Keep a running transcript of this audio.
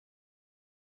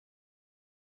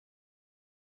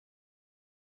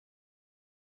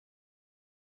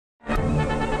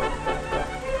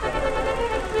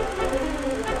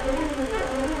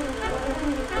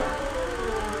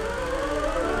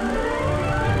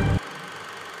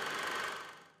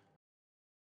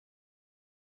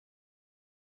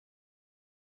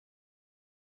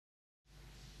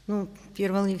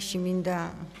პირველ რიგში მინდა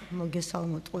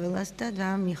მოგესალმოთ ყველას და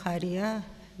მიხარია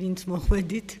ვინც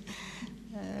მოხვედით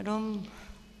რომ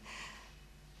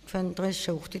ჩვენ დღეს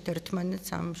შევხვდით ერთმანეთს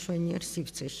ამ შვენიერ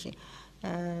სივრცეში.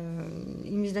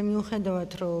 იმის და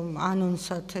მიუხედავად რომ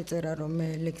ანონსად ეწერა რომ მე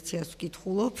ლექციას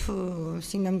ვკითხულობ,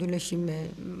 სინამდვილეში მე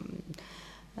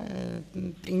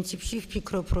პრინციპში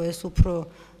ვფიქრობ რომ ეს უფრო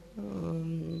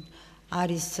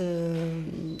არის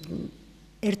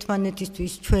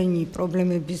ერთმანეთისთვის ჩვენი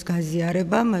პრობლემების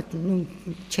გაზიარება,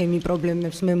 ჩემი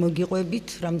პრობლემებს მე მოგიყვებით,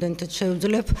 რამდენადაც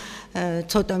შევძლებ,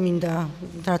 ცოტა მინდა,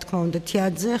 რა თქმა უნდა,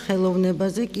 თეატრზე,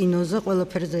 ხელოვნებაზე, კინოზე,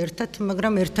 ყველაფერზე ერთად,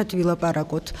 მაგრამ ერთად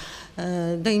ვილაპარაკოთ.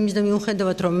 და იმის და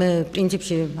მიუხედავად, რომ მე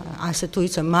პრინციპში ასე თუ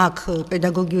იცი, მაქვს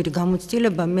პედაგოგიური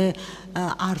გამოცდილება, მე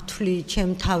არ ვთვლი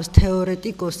ჩემ თავს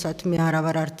თეორეტიკოსად, მე არა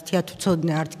ვარ არც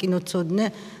თეატრმცოდნე, არც კინომცოდნე,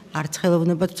 არც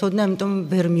ხელოვნებაცოდნე, ამიტომ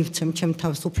ვერ მივცემ ჩემ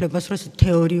თავს უფლებას, რომ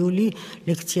თეორიული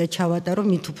ლექცია ჩავატარო,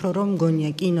 მით უფრო რომ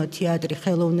მგონია კინო, თეატრი,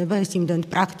 ხელოვნება ეს იმდენ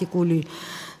პრაქტიკული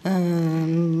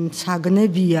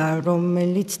საგნებია,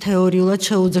 რომელიც თეორიულად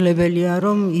შეუძლებელია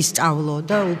რომ ისწავლო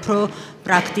და უფრო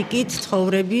პრაქტიკით,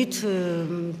 ცხოვრებით,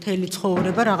 მთელი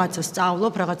ცხოვრება რაღაცა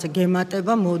სწავლობ, რაღაცა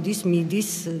გემატება, მოდის,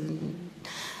 მიდის.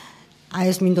 აი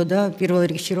ეს მინდოდა პირველ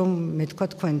რიგში რომ მეთქვა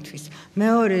თქვენთვის.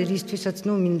 მეორე რისთვისაც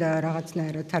მინდა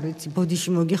რაღაცნაირად არ ვიცი ბოდიში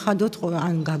მოგიხადოთ,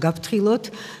 ან გაგაფრთხილოთ,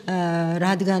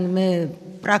 რადგან მე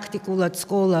პრაქტიკულად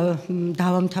სკოლა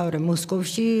დავამთავრე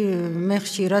მოსკოვში, მე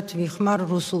ხშირად ვიხმარ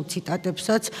რუსულ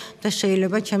ციტატებსაც და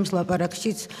შეიძლება ჩემს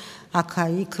ლაპარაკშიც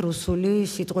აქა-იქ რუსული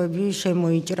სიტყვები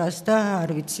შემოიჭრას და არ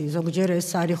ვიცი, ზოგჯერ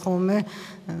ეს არის ხოლმე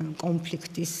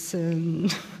კონფლიქტის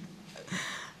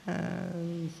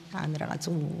ან რაღაც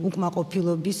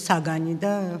უკმაყოფილობის საგანი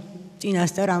და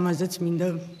წინასწარ ამაზეც მინდა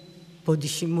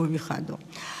ბოდიში მოვიხადო.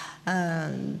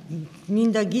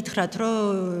 მინდა გითხრათ,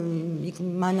 რომ იქ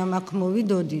მანამ აქ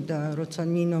მოვიდოდი და როცა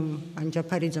ნინომ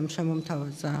ანჯაფარიძემ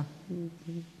შემომთავაზა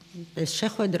ეს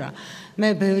შეხვედრა, მე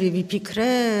ბევრი ვიფიქრე,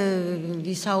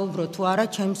 ვისაუბრო თუ არა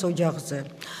ჩემს ოჯახზე.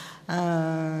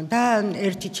 და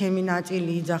ერთი ჩემი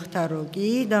ნაწილი იძახდა რომ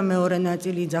კი და მეორე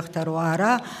ნაწილი იძახდა რომ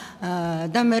არა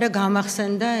და მერე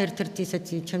გამახსენდა ერთ-ერთი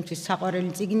ისეთი ჩემთვის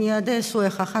საყვარელი წიგნია და ეს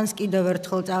უეხახანს კიდევ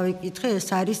ერთხელ წავიკითხე, ეს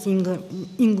არის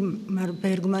ინგმარ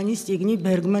ბერგმანის წიგნი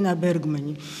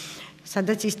ბერგმენი.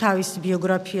 სადაც ის თავის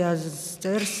ბიოგრაფიას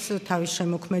წერს, თავის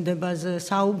შემოქმედებაზე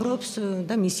საუბრობს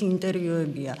და მისი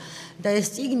ინტერვიუებია. და ეს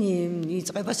წიგნი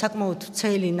იწყება საკმაოდ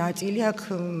ცელი ნაწილი აქ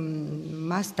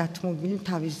მას დათმობილი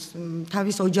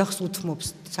თავის ოჯახს უთმობს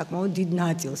საკმაოდ დიდ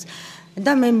ნაწილს.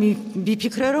 და მე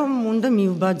ვიფიქრე რომ უნდა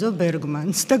მივბაძო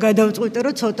ბერგმანს და გადავწყვიტე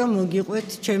რომ ცოტა მოგიყვეთ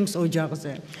ჩემს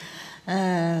ოჯახზე.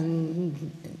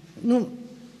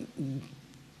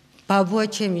 ბაბუა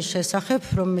ჩემის შესახებ,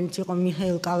 რომელიც იყო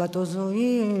მიხეილ კალატოზოვი,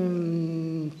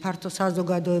 ფართო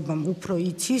საზოგადოებამ უფრო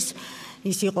იცის,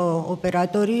 ის იყო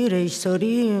ოპერატორი,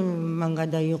 რეჟისორი, მან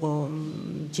გადაიღო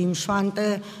ჯიმ შვანტე,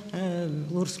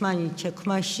 ლურსმანი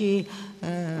ჩექმაში,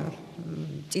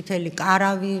 წითელი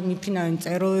კარავი, მიფრინავი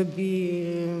მწეროები,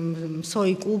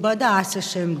 სოი კუბა და ასე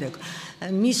შემდეგ.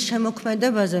 მის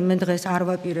შემოქმედებაზე მე დღეს არ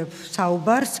ვაპირებ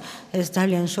საუბარს, ეს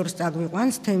ძალიან შორს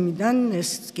წაგვიყვანს თემიდან,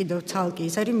 ეს კიდევ ცალკე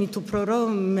ის არის, მით უფრო რომ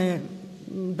მე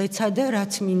ვეცადე,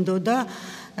 რაც მინდოდა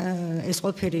ეს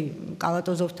ყოფილი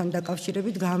კალატოზოვთან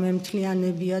დაკავშირებით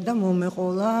გამემთლიანებია და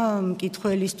მომეყოლა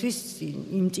მკითხველისთვის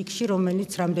იმ წიგნში,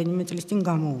 რომელიც რამდენიმე წლის წინ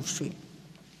გამოუშვი.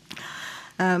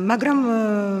 მაგრამ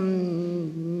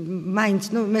მაინც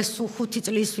მე 5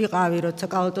 წლის ვიყავი, როცა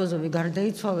კალატოზოვი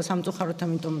გარდაიცვალა, სამწუხაროდ,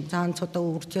 ამიტომ ძალიან ცოტა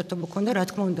ურთიერთობა მქონდა, რა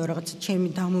თქმა უნდა, რაღაცა ჩემი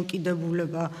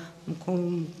დამოკიდებულება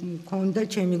მქონდა,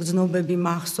 ჩემი გრძნობები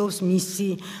მახსოვს, მისი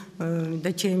და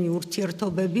ჩემი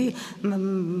ურთიერთობები,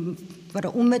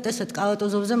 მაგრამ უმეტესად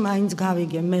კალატოზოვზე მაინც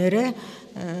გავიგე მერე,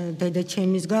 დედა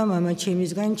ჩემისგან, მამა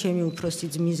ჩემისგან, ჩემი უფროსი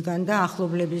ძმისგან და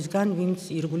ახლობლებისგან, ვინც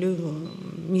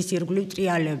მის ირგვლივ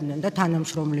ტრიალებდნენ და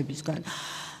თანამშრომლებისგან.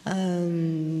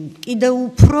 კიდევ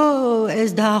უფრო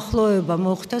ეს დაახლოება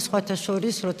მოხდა სხვათა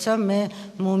შორის, როცა მე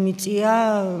მომიწია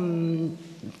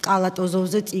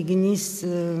კალატოზოვზე წიგნის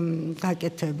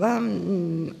გაკეთება.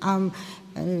 ამ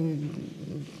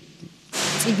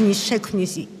წიგნის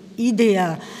შექმნის იდეა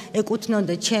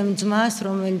ეკუთვნოდა ჩემ ძმას,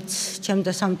 რომელიც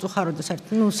ჩემდა სამწუხაროდ და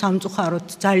სამწუხაროდ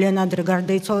ძალიან ადრე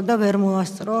გარდაიცვალა და ვერ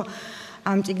მოასწრო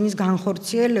ამ წიგნის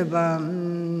განხორციელება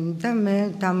და მე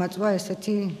დამაწვა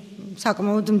ესეთი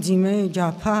საკმაოდ მძიმე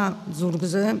ჯაფა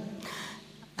ზურგზე,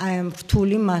 აი ამ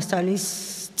რთული მასალის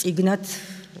წიგნად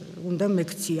უნდა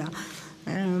მექცია.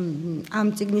 ამ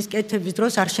წიგნის კეთების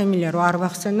დროს არ შემიძლია რომ არ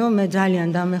ვახსენო, მე ძალიან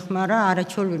დამეხმარა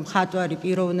არაჩვეული მხატვარი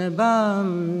პიროვნება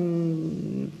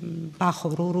ბახო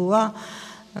რურუა,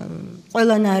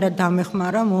 ყველანაირად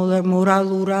დამეხმარა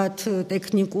მორალურად,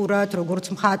 ტექნიკურად,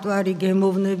 როგორც მხატვარი,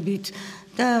 გემოვნებით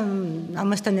და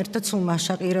ამასთან ერთად სულ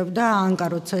მაშაყირებდა ანკა,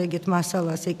 როცა ეგეთ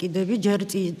მასალას ეკიდები, ჯერ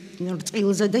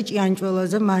წყილზე და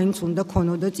ჭიანჭველაზე მაინც უნდა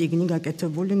ქონოდა წიგნი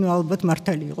გაკეთებული, ალბათ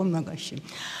მართალი იყო მაგაში.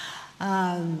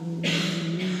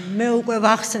 მე უკვე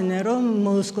ვახსენე, რომ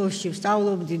მოსკოვში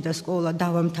ვსწავლობდი და სკოლა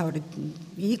დავამთავრე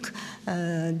იქ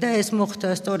და ეს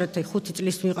მოხდა სწორედ 5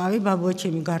 წლის ვიყავი,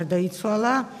 ბაბუაჩემი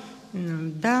გარდაიცვალა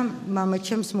და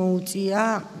მამაჩემს მოუწია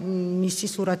მისი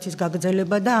სურათის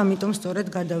გაგრძელება და ამიტომ სწორედ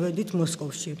გადავედით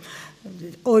მოსკოვში.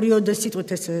 ორიოდე სიტყვით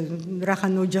ეს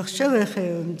რახან ოჯახს შევეხე,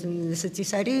 ესეც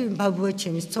ის არის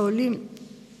ბაბუაჩემის ცოლი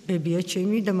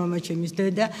ბებიაჩემი და მამაჩემის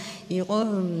დედა იყო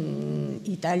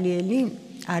იტალიელი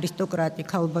არისტოკრატი,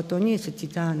 ქალბატონი, ესეთი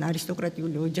ძალიან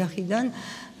არისტოკრატიული ოჯახიდან.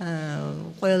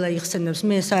 ყველა იხსენებს,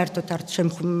 მე საერთოდ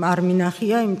არ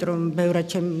მინახია, იმიტომ რომ ბევრად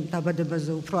ჩემ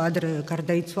დაბადებაზე უფრო ადრე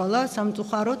გარდაიცვალა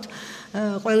სამწუხაროდ.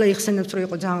 ყველა იხსენებს, რომ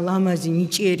იყო ძალიან ლამაზი,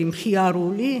 ნიჭიერი,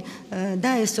 მხიარული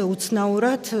და ესე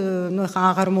უცნაურად, ნუ ხა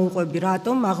აღარ მოუყვები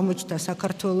რატომ, აღმოჩნდა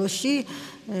საქართველოში,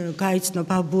 გაიცნო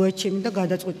ბაბუაჩემი და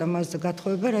გადაწყვიტა მასზე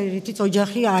გათხოვება, რითიც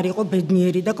ოჯახი არ იყო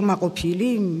ბედნიერი და კმაყოფილი,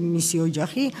 მისი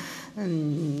ოჯახი.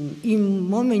 იმ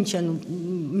მომენტში, ანუ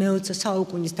მე-20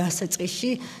 საუკუნის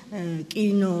დასაწყისში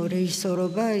კინო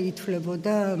რეჟისორობა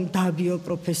ითვლებოდა დაბიო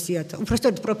პროფესიად.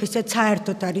 უბრალოდ პროფესიად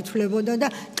საერთოდ არ ითვლებოდა და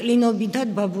კლინობითად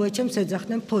ბაბუაჩემს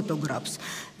ეძახდნენ ფოტოგრაფს.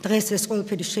 დღეს ეს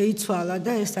ყველაფერი შეიცვალა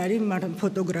და ეს არის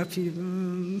ფოტოგრაფი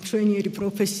მშვენიერი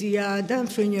პროფესია და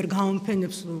მშვენიერ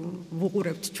გამოფენებს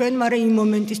ვუყურებთ ჩვენ, მაგრამ იმ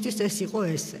მომენტისთვის ეს იყო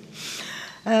ესე.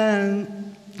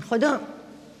 ხო და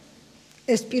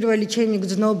ეს პირველი ჩემი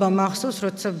გრძნობა მახსოვს,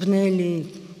 როცა ბნელი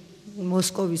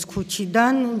მოსკოვის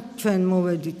ქუჩიდან ჩვენ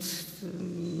მოვედით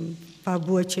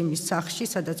ბაბუაჩემის სახლში,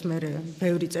 სადაც მე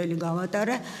ბევრი წელი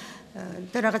გავატარე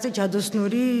და რაღაცა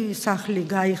ჯადოსნური სახლი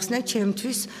გაიხსნა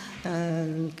ჩემთვის.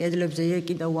 კედლებზე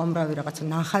ეკიდა უამრავი რაღაცა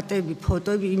ნახატები,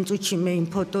 ფოტოები. იმ წუთში მე იმ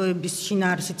ფოტოების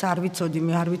შინაარსიც არ ვიცოდი,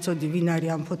 მე არ ვიცოდი ვინ არის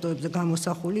ამ ფოტოებზე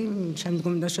გამოსახული,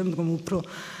 შემდგომ უფრო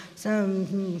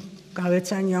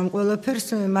გავეცანი ამ ყველაფერს,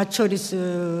 მათ შორის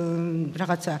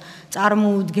რაღაცა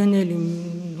წარმოუდგენელი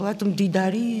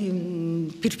მდიდარი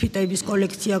ფირფიტების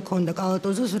კოლექცია ჰქონდა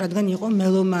კალატოზოს, რადგან იყო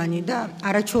მელომანი და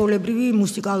არაჩვეულებრივი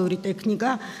მუსიკალური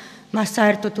ტექნიკა. მას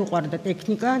საერთოდ უყვარდა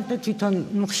ტექნიკა და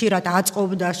თვითონ ხშირად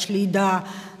აწყობდა, შლიდა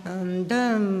და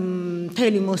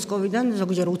მთელი მოსკოვიდან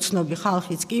ზოგჯერ უცნობი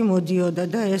ხალხიც კი მოდიოდა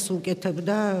და ეს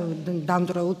უკეთებდა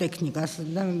დამტვრეულ ტექნიკას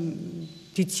და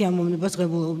დიდ სიამოვნებას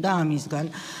ღებულობდა ამისგან.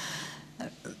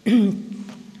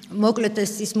 მოკლედ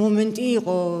ეს მომენტი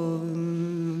იყო,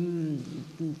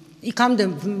 იქამდე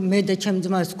მე და ჩემ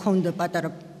ძმას ჰქონდა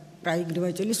პატარა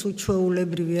პრაიგრივაჭილის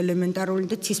უჩვეულებრივი ელემენტარული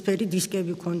და ცისფერი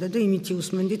დისკები ჰქონდა და იმითი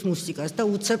უსმენდით მუსიკას და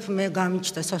უცებ მე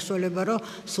გამიჩნდა საშუალება, რომ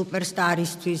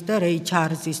სუპერსტარისთვის და რეი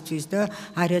ჩარლზისთვის და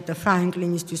არიეტა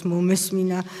ფრანკლინისთვის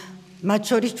მომესმინა. მათ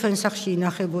შორის ჩვენ სახლში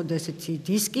ინახებოდა ესეთი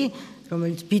დისკი,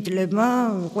 რომელიც ბიტლებმა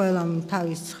ყველამ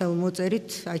თავის ხელმოწერით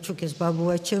აჩუქეს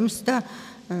ბაბუაჩემს და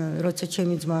როცა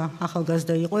ჩემი ძმა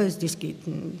ახალგაზრდა იყო, ეს დისკი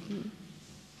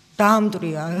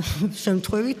დაამტრია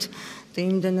შემთხვევით და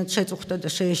იმდენად შეწუხდა და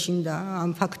შეეშინდა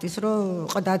ამ ფაქტის,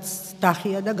 რომ ყდაც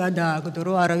დახია და გადააგდო,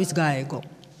 რომ არავის გაეგო.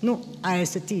 ნუ, აი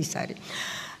ესეთი ის არის.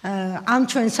 ამ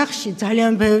ჩვენ სახლში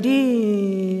ძალიან ბევრი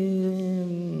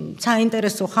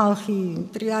საინტერესო ხალხი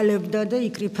ტრიალებდა და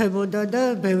იკრიფებოდა და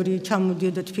ბევრი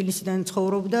ჩამოდიოდა თბილისიდან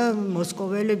ცხოვრობდა,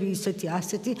 მოსკოველები, ისეთი,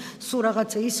 ასეთი, სულ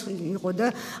რაღაცა ის იყო და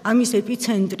ამის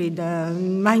ეპიცენტრი და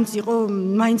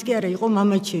მაინც კი არა იყო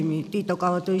მამაჩემი, ტიტო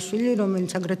კალატოზიშვილი,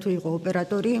 რომელიც აგრეთვე იყო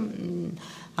ოპერატორი.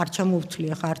 არ ჩამოვთვლი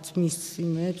ახლა არც მის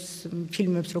იმებს,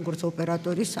 ფილმებს როგორც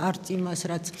ოპერატორის, არც იმას,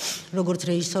 რაც როგორც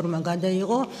რეჟისორმა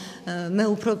გადაიღო. მე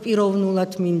უფრო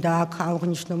პიროვნულად მინდა აქ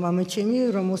აღვნიშნო მამაჩემი,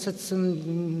 რომელსაც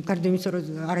გარდა იმისა, რომ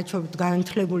არაჩვეულებრივ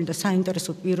განათლებული და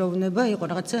საინტერესო პიროვნება იყო,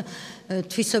 რაღაცა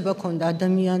თვისება ჰქონდა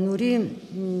ადამიანური,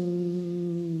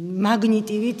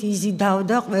 მაგნიტივით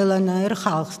იზიდავდა ყველანაირ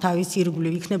ხალხს თავის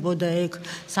ირგვლივ, იქნებოდა ეგ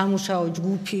სამუშაო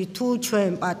ჯგუფი თუ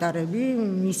ჩვენ პატარები,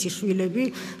 მისი შვილები,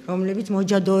 რომლებიც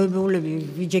მოჯადოებულები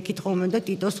ვიჯექით ხოლმე და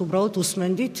ტიტოს უბრალოდ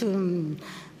უსმენდით.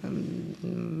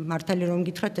 მართალი რომ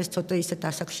გითხრათ, ეს ცოტა ისეთ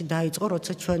ასაკში დაიწყო,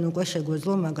 როცა ჩვენ უკვე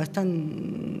შეგვეძლო მაგასთან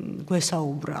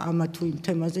გვესაუბრა ამა თუ იმ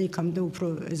თემაზე, იქამდე უფრო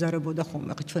ეზარებოდა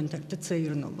ხოლმე ჩვენთან ერთად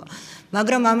სეირნობა.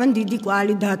 მაგრამ ამან დიდი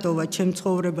კვალი დატოვა ჩემ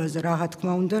ცხოვრებაზე, რა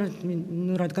თქმა უნდა,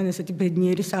 რადგან ესეთი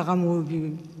ბედნიერი საღამოები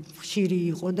ხშირი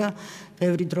იყო და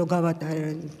ბევრი დრო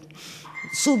გავატარე.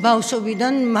 სულ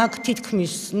ბავშვობიდან მაგ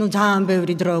თითქმის, ძალიან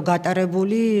ბევრი დრო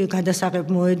გატარებული გადასაღებ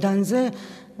მოედანზე.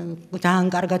 ძალიან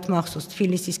კარგად მახსოვს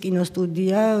თბილისის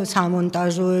კინოსტუდია,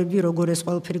 სამონტაჟოები, როგორ ეს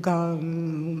ყველაფერი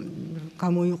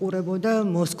გამოიყურებოდა,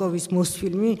 მოსკოვის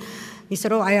მოსფილმი, ისე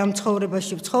რომ აი ამ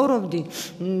ცხოვრებაში ვცხოვრობდი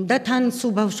და თან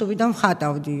სულ ბავშვობიდან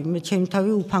ვხატავდი. მე ჩემი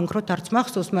თავი უფანქროთ არც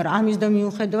მახსოვს, მაგრამ ამის და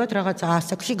მიუხედავად რაღაც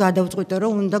ასაკში გადავწყვიტე,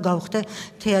 რომ უნდა გავხდე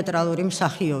თეატრალური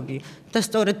მსახიობი. და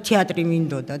სწორედ თეატრი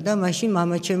მინდოდა და მაშინ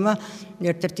მამაჩემმა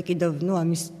ერთ-ერთი კიდევ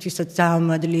ამისთვისაც ძალიან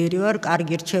მადლიერი ვარ,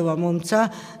 კარგი რჩევა მომცა,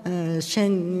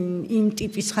 შენ იმ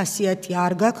ტიპის ხასიათი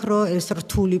არ გაქვს, რომ ეს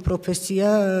რთული პროფესია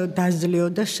დაძლეო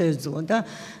და შეძლო და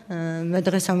მე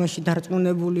დღეს ამაში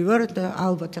დარწმუნებული ვარ და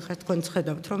ალბათ ახლა თქვენც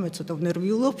ხედავთ, რომ მე ცოტა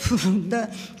ვნერვიულობ და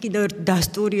კიდევ ერთ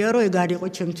დასტურია, რომ ეგ არ იყო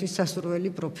ჩემთვის სასურველი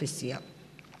პროფესია.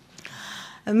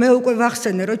 მე უკვე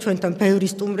ვახსენე, რომ ჩვენთან ბევრი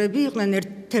სტუმრები იყვნენ,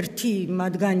 ერთ-ერთი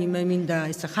მათგანი მე მინდა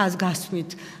ეს ხაზგასმით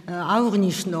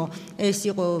აღვნიშნო, ეს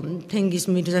იყო თენგიზ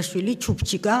მირზაშვილი,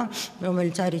 ჩუპჩიკა,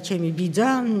 რომელიც არის ჩემი ბიძა,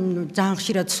 ძალიან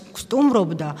ხშირად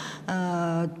სტუმრობდა,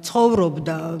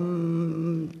 ცხოვრობდა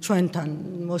ჩვენთან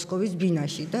მოსკოვის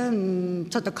ბინაში და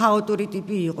ცოტა ქაოტური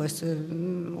ტიპი იყო ეს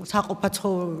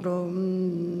საყოფაცხოვრო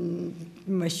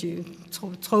იმაში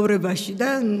ცხოვრებაში და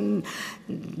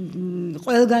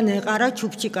ყველგან ეყარა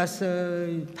ჩუპჩიკას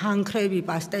ფანქრები,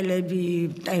 პასტელები,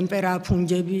 ტემპერა,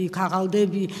 ფუნჯები,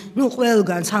 ქაღალდები,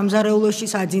 ყველგან სამზარეულოში,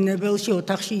 საძინებელში,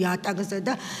 ოთახში, იატაკზე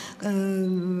და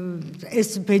ეს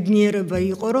ბედნიერება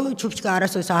იყო, რომ ჩუპჩიკა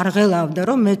არასოდეს არ ღელავდა,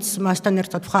 რომ მეც მასთან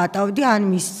ერთად ვხატავდი, ან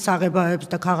მის საღებავებს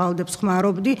და ქაღალდებს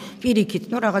ხმარობდი პირიქით,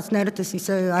 რაღაცნაირად ეს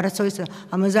ისე არასოდეს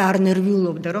ამაზე არ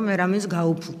ნერვიულობდა, რომ მე რამეს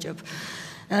გაუფუჭებ.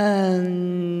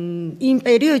 იმ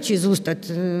პერიოდში ზუსტად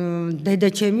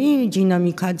დედაჩემი ჯინა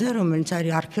მიქაძე, რომელიც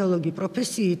არის არქეოლოგი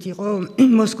პროფესიით, იყო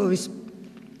მოსკოვის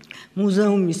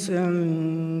მუზეუმის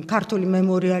ქართული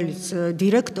მემორიალის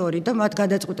დირექტორი და მათ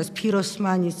გადაწყვიტეს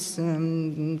ფიროსმანის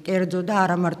კერძო და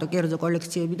არა მარტო კერძო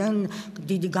კოლექციებიდან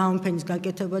დიდი გამოფენის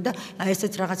გაკეთება და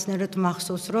ესეც რაღაცნაირად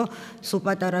მახსოვს, რომ სულ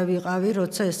პატარა ვიყავი,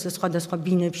 როცა ეს სხვადასხვა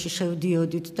ბინებში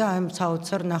შევდიოდით და ამ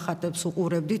საოცარ ნახატებს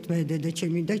უყურებდით მე,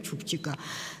 დედაჩემი და ჩუპჩიკა.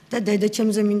 და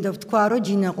დედაჩემზე მინდა ვთქვა, რომ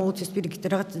ჯინა ყოველთვის პირიქით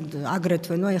რაღაც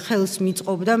აგრეთვე ხელს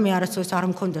მიწყობდა, მე არასოდეს არ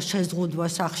მქონდა შეზღუდვა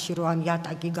სახში, რომ ან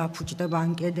იატაკი გაფუჭდება,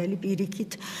 ან კედელი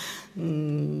პირიქით.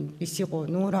 ის იყო,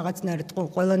 რაღაცნაირად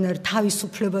ყველანაირ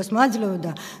თავისუფლებას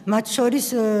მაძლევდა. მათ შორის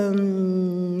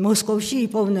მოსკოვში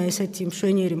იპოვნა ესეთი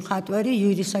მშვენიერი მხატვარი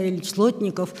იური საილიჩ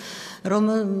ლოტნიკოვ,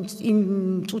 რომელიც იმ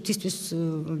წუთისთვის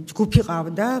ჯგუფი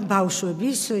ყავდა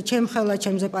ბავშვების, ჩემხელა,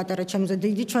 ჩემზე პატარა, ჩემზე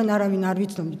დიდი, ჩვენ არავინ არ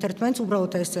ვიცნობდით ერთმანეთს,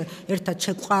 უბრალოდ ეს ერთად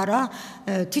შეგვყარა,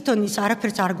 თვითონ ის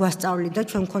არაფერს არ გვასწავლიდა,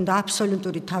 ჩვენ მქონდა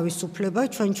აბსოლუტური თავისუფლება,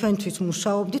 ჩვენთვის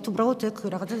მუშაობდით, უბრალოდ ეგ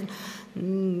რაღაცა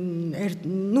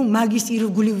მაგის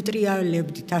ირგვლივ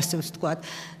ტრიალებდით, ასე ვთქვათ.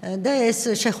 და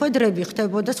ეს შეხვედრები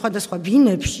ხდებოდა სხვადასხვა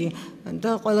ბინებში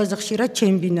და ყველაზე ხშირად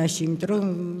ჩემ ბინაში, იმიტომ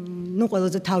რომ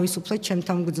ყველაზე თავისუფლად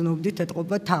ჩემთან ვგრძნობდით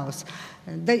ეთყობა თავს.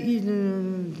 და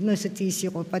ესეთი ის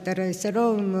იყო პატარა ესე,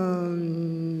 რომ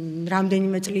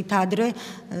რამდენიმე წლით ადრე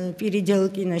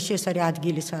პირიჯელ კინოში, ეს არის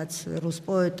ადგილი, სადაც რუს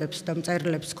პოეტებს და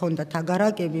მწერლებს ჰქონდათ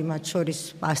აგარაკები, მათ შორის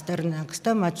პასტერნაკს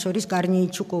და მათ შორის გარნიი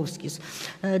ჩუკოვსკის.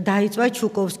 დაიწვა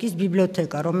ჩუკოვსკის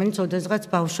ბიბლიოთეკა, რომელიც ოდესღაც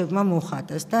ბავშვებმა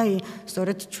მოხატეს და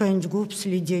სწორედ ჩვენ ჯგუფს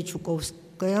ლიდია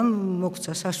ჩუკოვსკაიამ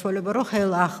მოგცა საშუალება, რომ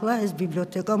ხელ ახლა ეს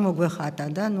ბიბლიოთეკა მოგვეხატა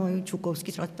და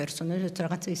ჩუკოვსკის რაღაც პერსონაჟი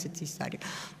რაღაცა ისეთი ის არის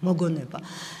მოგონება.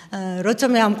 როცა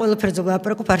მე ამ ყველაფერზე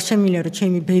ვლაპარაკობ, არ შემიძლია რომ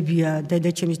ჩემი ბებია,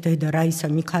 დედაჩემის დედა რაისა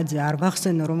მიქაძე არ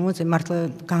ვახსენო, რომ მართლა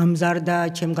გამზარდა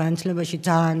ჩემ განათლებაში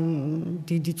ძალიან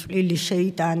დიდი წვლილი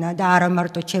შეიტანა და არა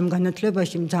მარტო ჩემ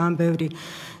განათლებაში, ძალიან ბევრი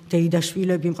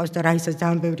დეიდაშვილები მყავს და რაისაც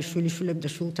ძალიან ბევრი შვილიშვილები და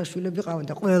შვილთაშვილები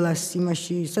ყავდა და ყველას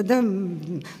იმაში ისა და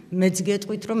მეც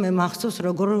გეტყვით, რომ მე მახსოვს,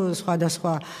 როგორ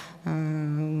სხვადასხვა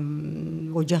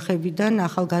ოჯახებიდან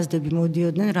ახალგაზრდები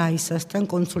მოდიოდნენ რაისასთან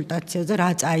კონსულტაციაზე, რა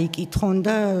წაიკითხონ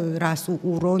და რას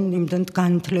უყურონ, იმდენ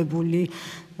განათლებული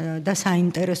და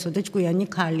საინტერესო და ჭკვიანი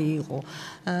ქალი იყო.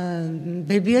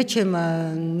 ბებია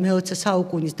ჩემა მე-20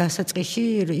 საუკუნის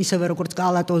დასაწყისში, ისევე როგორც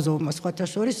კალატოზოვმა სხვათა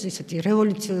შორის, ისეთი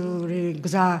რევოლუციური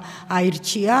გზა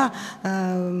აირჩია.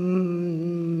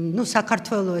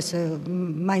 საქართველოს ესე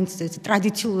მაინც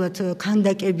ტრადიციულად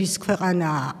ქანდაკების ქვეყანა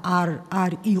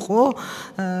არ იყო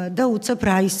და უცებ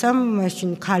რაისამ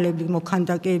მაშინ ქალები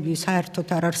მოქანდაკეები საერთოდ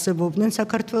არ არსებობდნენ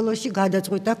საქართველოში,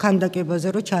 გადაწყვიტა ქანდაკებაზე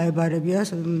რომ ჩაებარებია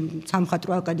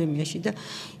სამხატვრო აკადემიაში და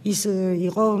ის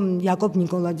იყო იაკობ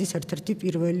ნიკოლაძის ერთ-ერთი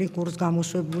პირველი კურს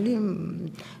გამოშვებული.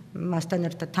 მასთან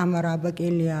ერთად თამარა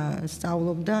აბაკელია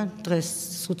სწავლობდა, დღეს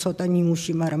ცოტა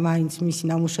ნიმუში, მაგრამ მაინც მისი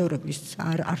ნამუშევრები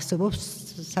არსებობს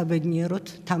საბედნიეროდ,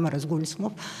 თამარას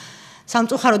გულისხმობ.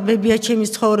 სამწუხაროდ ბებია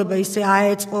ჩემის ცხოვრება ისე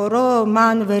აეწყო, რომ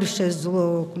მან ვერ შეძლო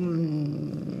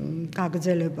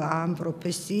გაგრძელება ამ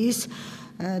პროფესიის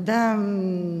და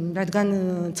რადგან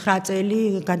 9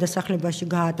 წელი გადასახლებაში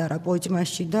გაატარა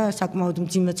პოჭმაში და საკმაოდ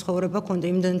მძიმე ცხოვრება ჰქონდა,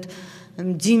 იმდენად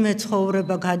მძიმე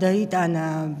ცხოვრება გადაიტანა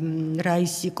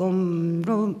რაისიკომ,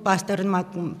 რომ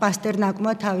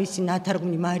პასტერნაკმა თავისი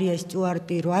ნათარგმნი მარია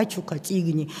სტიუარტი რო აჩუქა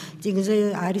წიგნზე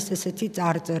არის ესეთი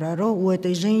წარწერა, რომ у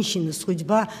этой женщины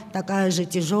судьба такая же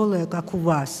тяжелая, как у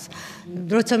вас.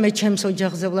 როცა მე ჩემს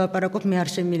ოჯახზე ვლაპარაკობ, მე არ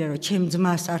შემიძლია რომ ჩემ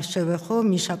ძმას არ შევეხო,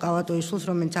 მიშა კალატოზიშვილს,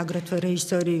 რომელიც აგრეთვე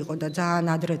რეჟისორი იყო და ძალიან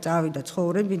ადრე წავიდა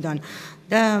ცხოვრებიდან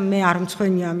და მე არ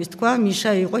მცხვენია ამის თქვა,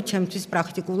 მიშა იყო ჩემთვის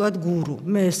პრაქტიკულად გურუ.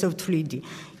 მე ესე ვთვლიდი.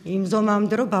 იმ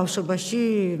ზომამდე რომ ბავშვობაში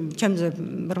ჩემზე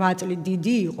 8 წელი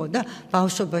დიდი იყო და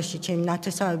ბავშვობაში ჩემი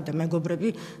ნათესავები და მეგობრები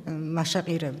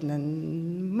მაშაყირებდნენ.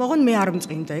 მოღონ მე არ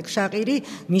მწყინდა ეგ შაყირი,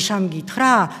 მიშამ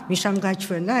გითხრა, მიშამ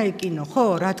გაჩვენა ეგ კინო, ხო,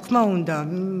 რა თქმა უნდა,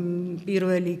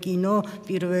 პირველი კინო,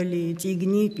 პირველი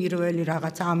წიგნი, პირველი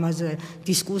რაღაც ამაზე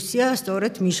დისკუსია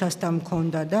სწორედ მიშასთან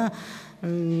მქონდა და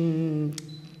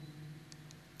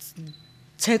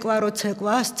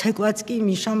ცეკვაც კი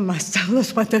მიშამ მასწავლა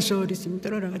სხვათა შორის,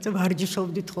 იმიტომ რომ რაღაცა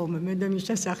ვარჯიშობდით ხოლმე მე და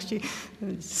მიშა სახში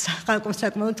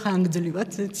საკმაოდ ხანგრძლივად,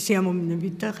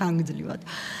 სიამოვნებით და ხანგრძლივად.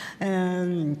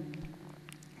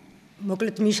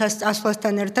 მოკლედ მიშას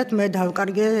წასვლასთან ერთად მე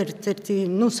დავკარგე ერთ-ერთი,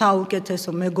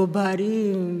 საუკეთესო მეგობარი,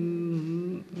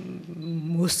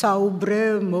 მოსაუბრე,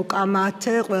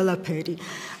 მოკამათე, ყველაფერი.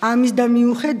 ამის და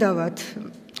მიუხედავად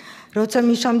როცა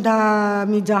მიშამ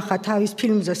დამიძახა თავის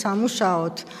ფილმზე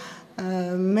სამუშაოდ,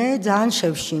 მე ძალიან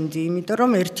შევშინდი, იმიტომ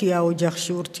რომ ერთია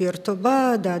ოჯახში ურთიერთობა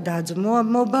და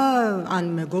დაძმობა, ან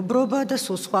მეგობრობა და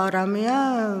სულ სხვა რამეა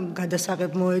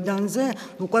გადასაღებ მოედანზე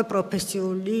უკვე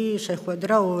პროფესიული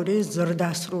შეხვედრა ორი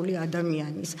ზრდასრული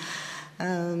ადამიანის.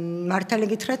 მართალი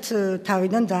გითხრათ,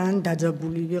 თავიდან ძალიან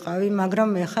დაძაბული ვიყავი, მაგრამ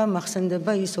ეხა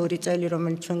მახსენდება ის 2 წელი,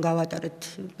 რომელიც ჩვენ გავატარეთ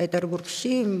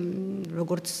პეტერბურგში,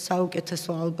 როგორც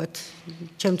საუკეთესო ალბათ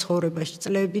ჩემ ცხოვრებაში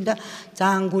წლები და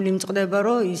ძალიან გული მწყდება,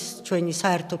 რომ ის ჩვენი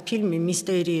საერთო ფილმი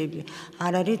მისტერიები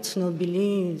არ არის ცნობილი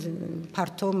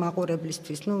ფართო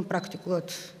მაყურებლისთვის, პრაქტიკულად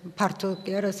ფართო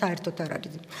კი არა, საერთოდ არ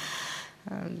არის.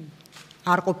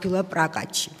 არ ყოფილა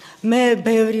პრაკატში. მე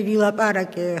ბევრი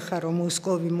ვილაპარაკე ხა რომ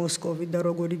მოსკოვი და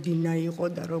როგორი დინა იყო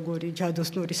და როგორი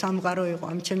ჯადოსნური სამყარო იყო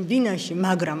ამ ჩემ დინაში,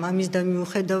 მაგრამ ამის და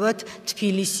მიუხედავად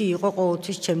თბილისი იყო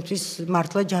ყოველთვის ჩემთვის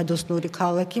მართლა ჯადოსნური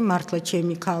ქალაქი, მართლა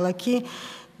ჩემი ქალაქი.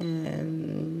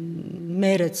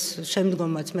 მერეც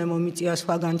შემდგომაც მე მომიწია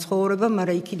სხვაგან ცხოვრება,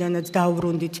 მაგრამ იქიდანაც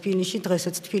დავბრუნდი თბილისში,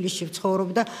 დღესაც თბილისში ვცხოვრობ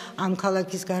და ამ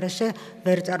ქალაქის გარეშე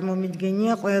ვერ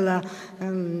წარმომიდგენია, ყველა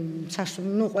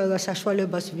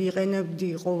საშუალებას ვიყენებდი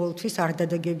ყოველთვის, არ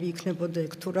დადაგები იქნებოდა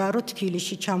ეგ თუ რა, რომ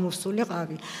თბილისში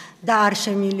ჩამოვსულიყავი და არ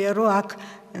შემიძლია რომ აქ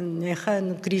ეხა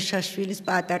გრიშაშვილის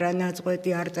პატარა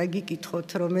ნაწყვეტი არ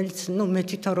წაგიკითხოთ, რომელიც მე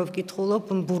თვითონ რო ვკითხულობ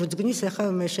ბურძგნის,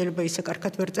 ეხა მე შეიძლება ისე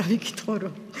კარგად ვერ წავიკითხო,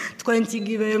 რომ თქვენც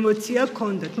იგივე ემოცია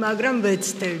გქონდეთ, მაგრამ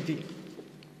ვეცდები.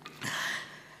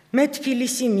 მე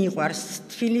თბილისი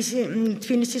მიყვარს,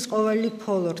 თბილისის ყოველი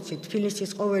ფოლორცი,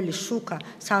 თბილისის ყოველი შუქა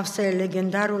სავსე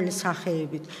ლეგენდარული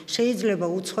სახეებით. შეიძლება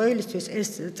უცხოელისთვის ეს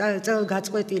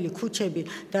წელგაწყვეტილი ქუჩები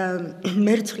და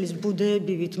მერცხლის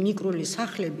ბუდეებივით მიკრული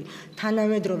სახლები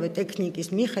თანამედროვე ტექნიკის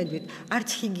მიხედვით არც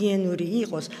ჰიგიენური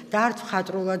იყოს და არც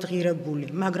მხატვრულად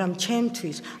ღირებული, მაგრამ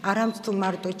ჩემთვის, არამც თუ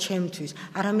მარტო ჩემთვის,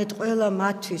 არამედ ყველა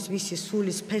მათთვის, ვისი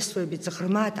სულის ფესვებიც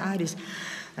ღრმად არის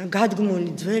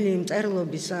გადგმული ძველი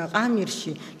მწერლობის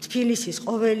ყამირში, თბილისის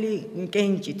ყოველი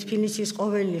კენჭი, თბილისის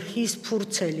ყოველი ხის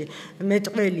ფურცელი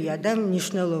მეტყველია და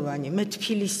მნიშვნელოვანი. მე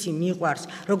თბილისი მიყვარს,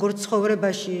 როგორც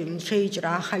ცხოვრებაში შეიჭრა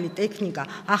ახალი ტექნიკა,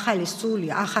 ახალი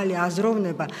სული, ახალი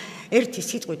აზროვნება, ერთი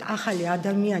სიტყვით ახალი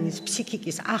ადამიანის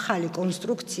ფსიქიკის ახალი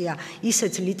კონსტრუქცია,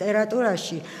 ისეც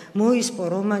ლიტერატურაში მოისპო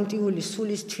რომანტიული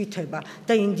სულის თვითება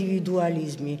და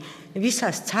ინდივიდუალიზმი.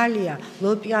 ვისაც ცალია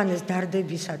ლოპიანეს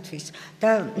დარდებისათვის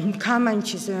და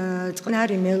ქამანჩის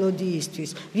წყნარი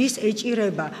მელოდიისთვის, ვის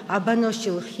ეჭირება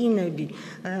აბანოსშილ ხინები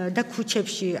და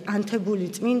ქუჩებში ანთებული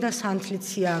წმინდა სანთლით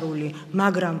სიარული,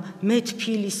 მაგრამ მე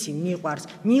თბილისი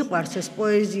მიყვარს ეს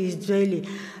პოეზიის ძველი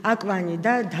აკვანი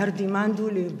და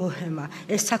დარდიმანდული ბოჰემა,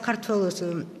 ეს საქართველოს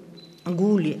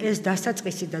გული, ეს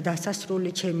დასაწყისი და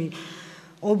დასასრული ჩემი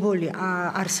ობოლი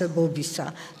არსებობისა.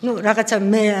 რაღაცა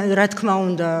მე რა თქმა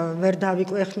უნდა ვერ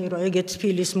დავიკვეხნი, რომ ეგეთ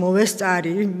თბილის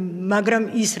მოვესწარი, მაგრამ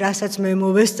ის რასაც მე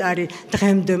მოვესწარი,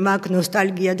 დღემდე მაქვს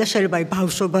ნოსტალგია და შეიძლება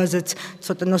ბავშვობაზეც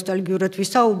ცოტა ნოსტალგიურად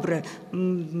ვისაუბრე,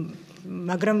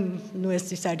 მაგრამ ეს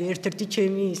ის არის ერთ-ერთი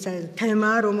ჩემი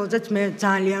თემა, რომელზეც მე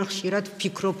ძალიან ხშირად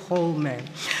ვფიქრობ ხოლმე.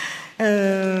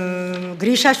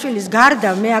 გრიშაშვილის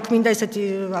გარდა მე აქ მინდა ესეთი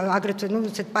აგრეთვე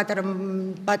ესეთ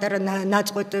პატარა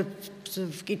ნაწყვეტ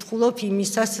ვკითხულობ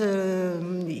იმისას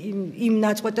იმ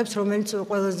ნაწყვეტებს, რომელიც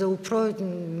ყველაზე უფრო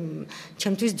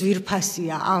ჩემთვის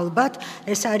ძვირფასია ალბათ.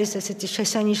 ეს არის ესეთი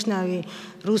შესანიშნავი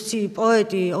რუსი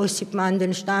პოეტი ოსიპ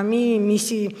მანდელშტამი,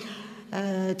 მისი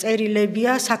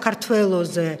წერილებია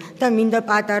საქართველოზე და მინდა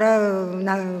პატარა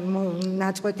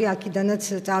ნაწყვეტი აქიდანაც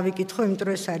წავიკითხო, იმიტომ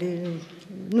რომ ეს არის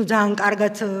ძალიან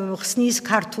კარგად ხსნის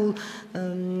ქართულ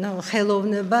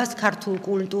ხელოვნებას, ქართულ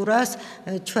კულტურას,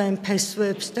 ჩვენ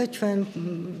ფესვებს და ჩვენ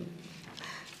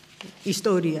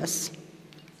историяс.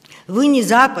 Вы не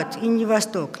Запад и не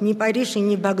Восток, не Париж и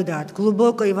не Багдад.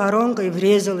 Глубокой воронкой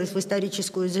врезалось в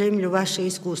историческую землю ваше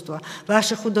искусство,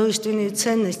 ваши художественные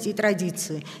ценности и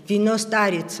традиции. Вино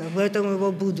старится, в этом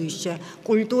его будущее.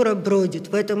 Культура бродит,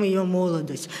 в этом ее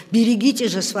молодость. Берегите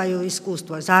же свое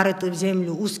искусство, зарытый в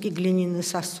землю узкий глиняный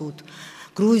сосуд.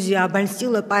 Грузия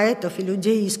обольстила поэтов и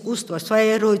людей искусства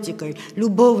своей эротикой,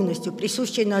 любовностью,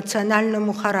 присущей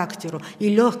национальному характеру и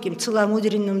легким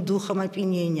целомудренным духом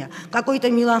опьянения,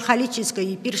 какой-то меланхолической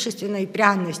и пиршественной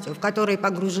пряностью, в которой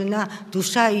погружена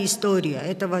душа и история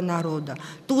этого народа.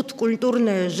 Тут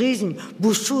культурная жизнь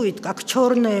бушует, как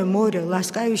черное море,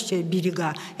 ласкающее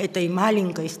берега этой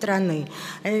маленькой страны.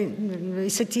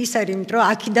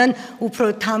 Акидан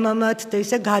უფრო თამამად და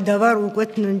ისე გადავარ უკვე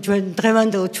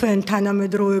დღევანდელ ჩვენთან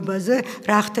მედროებაზე,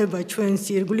 რა ხდება ჩვენს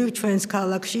ირგვლივ, ჩვენს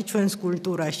ქალაქში, ჩვენს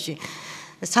კულტურაში.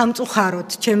 სამწუხაროდ,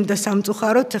 ჩემ და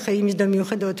სამწუხაროდ, ხე იმის და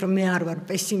მიუხედავად, რომ მე არ ვარ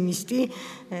პესიმისტი,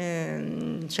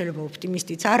 შეიძლება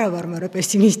ოპტიმისტიც არა ვარ, მაგრამ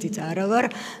პესიმისტიც არა ვარ,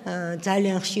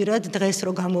 ძალიან ხშირად დღეს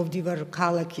რო გამოვდივარ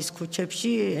ქალაქის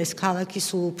ქუჩებში, ეს ქალაქი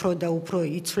სულ უფრო და უფრო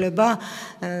იცვლება,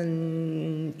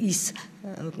 ის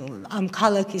ამ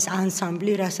ქალაქის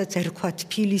ანსამბლი, რასაც ერქვათ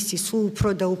თბილისი, სულ უფრო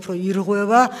და უფრო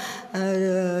ირღვევა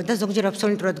და ზოგჯერ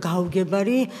აბსოლუტურად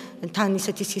გაუგებარი, თან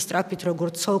ისეთი სისწრაფით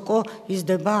როგორც სოკო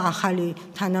იზრდება ახალი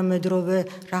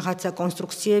თანამედროვე რაღაცა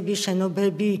კონსტრუქციები,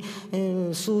 შენობები,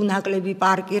 სულ ნაკლები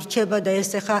პარკი რჩება და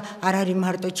ეს ახლა არ არის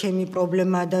მარტო ჩემი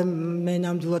პრობლემა და მე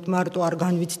ნამდვილად მარტო არ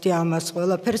განვიცდი ამას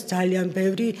ყველაფერს, ძალიან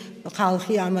ბევრი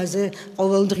ხალხი ამაზე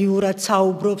ყოველდღიურად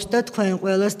საუბრობს და თქვენ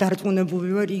ყველას დარწმუნებული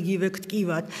ვარ იგივე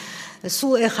გტკივათ.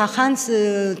 სულ ეხა ხანს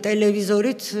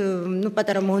ტელევიზორით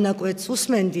პატარა მონაკვეთს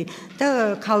უსმენდი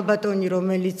და ქალბატონი,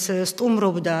 რომელიც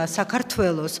სტუმრობდა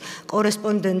საქართველოს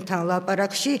კორესპონდენტთან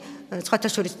ლაპარაკში, სხვათა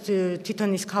შორის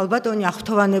თვითონ ის ქალბატონი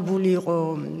აღფრთოვანებული იყო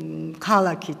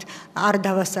ქალაქით, არ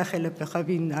დავასახელებ ახლა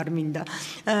ვინ არ მინდა.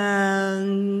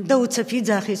 და უცებ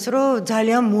იძახის, რომ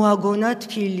ძალიან მოაგონა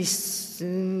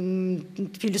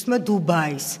თბილისმა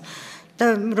დუბაის.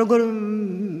 და როგორ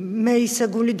მე ისე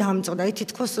გული დამწყდა,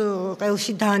 თითქოს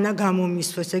ყელში დანა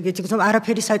გამომისვეს, ეგეთი გზნობა,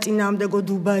 არაფერი საწინააღმდეგო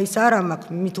დუბაის არ მაქვს,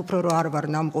 მით უფრო რომ არ ვარ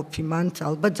ნამყოფი მან,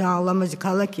 ალბათ ძალიან ლამაზი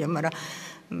ქალაქია, მაგრამ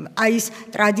აი ეს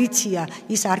ტრადიცია,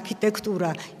 ის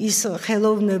არქიტექტურა, ის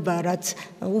ხელოვნება, რაც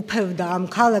უფევდა ამ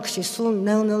ქალაქში, სულ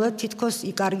ნელ-ნელა თითქოს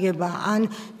იკარგება,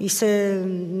 ან ისე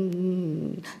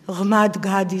ღმად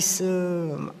გადის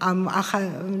ამ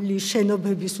ახალი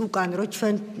შენობების უკან, რომ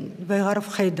ჩვენ ვეღარ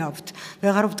ვხედავთ,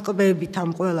 ვეღარ ვტკბებით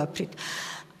ამ ყველაფრით.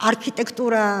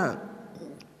 არქიტექტურა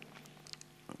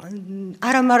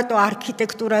არა მარტო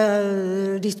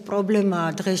არქიტექტურის პრობლემაა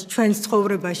დღეს ჩვენს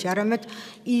ცხოვრებაში, არამედ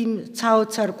იმ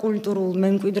საოცარ კულტურულ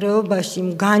მემკვიდრეობაში, იმ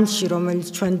განში, რომელიც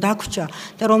ჩვენ დაგვჭა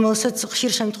და რომელსაც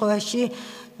ხშირ შემთხვევაში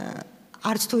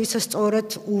არც თუ ისე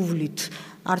სწორედ უვლით,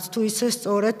 არც თუ ისე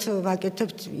სწორედ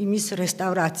ვაკეთებთ იმის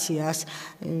რესტავრაციას,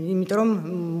 იმიტომ რომ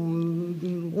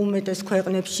უმეტეს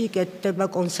ქვეყნებში კეთდება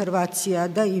კონსერვაცია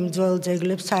და იმ ძველ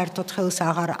ძეგლებს საერთოდ ხელს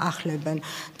აღარ ახლებენ.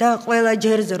 და ყველა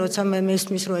ჯერზე, როცა მე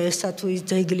მესმის, რომ ესა თუ ის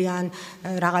ძეგლი ან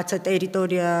რაღაცა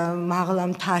ტერიტორია მაღლა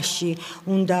მთაში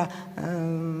უნდა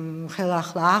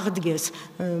ხელახლა აღდგეს,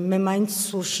 მე მაინც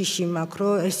სულ შიში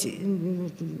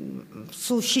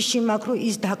მაქვს, რომ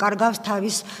ის დაკარგავს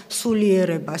თავის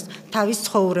სულიერებას, თავის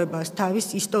ცხოვრებას,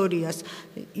 თავის ისტორიას,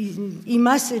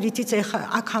 იმას, რითიც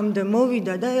აქამდე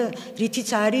მოვიდა და რითიც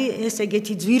არის ეს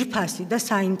ეგეთი ძვირფასი და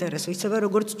საინტერესო, ისევე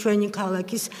როგორც ჩვენი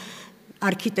ქალაქის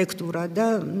არქიტექტურა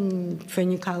და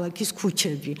ჩვენი ქალაქის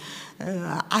ქუჩები.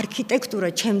 არქიტექტურა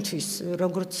ჩემთვის,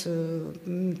 როგორც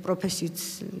პროფესიით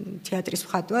თეატრის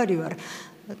მხატვარი ვარ,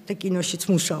 და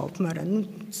კინოშიც მუშაობ, მაგრამ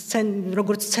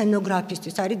როგორც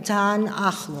სცენოგრაფისტის არის ძალიან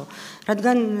ახლო.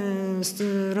 რადგან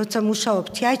როცა მუშაობ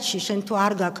თეატრში, შენ თუ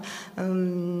არ გაქვს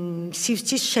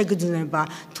სივრცის შეგრძნება,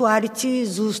 თუ არ იცი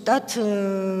ზუსტად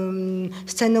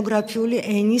სცენოგრაფიული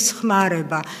ენის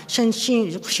ხმარება, შენ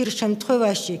ხშირ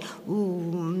შემთხვევაში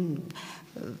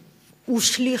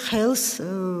უშლი ხელს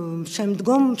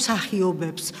შემდგომ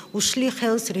მსახიობებს, უშლი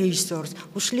ხელს რეჟისორს,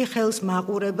 უშლი ხელს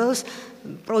მაყურებელს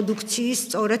პროდუქციის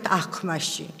სწორედ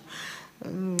აღქმაში.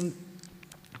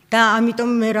 და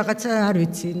ამიტომ მე რაღაცა არ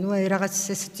ვიცი, რაღაც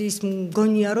ესეთი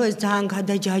მგონია, რომ ეს ძალიან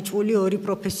გადაჯაჭვული ორი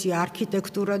პროფესია,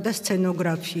 არქიტექტურა და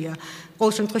სცენოგრაფია.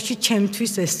 ყოველ შემთხვევაში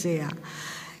ჩემთვის ესეა.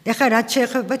 ეხლა რაც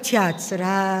შეეხება თეატრს,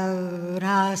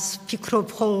 რას ფიქრობ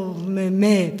ხოლმე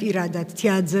მე პირადად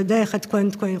თეატრზე და ეხლა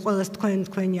ყველას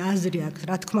თქვენი აზრი აქვს,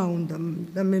 რა თქმა უნდა,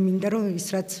 და მე მინდა რომ ის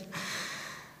რაც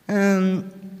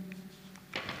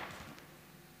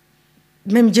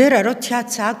მე მჯერა რომ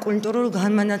თეატრს აქვს კულტურულ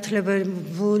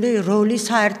განმანათლებელი როლი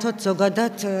საერთოდ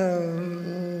ზოგადად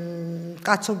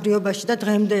კაცობრიობაში და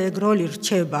დღემდე ეგ როლი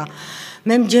რჩება.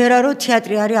 მე მჯერა რომ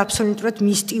თეატრი არის აბსოლუტურად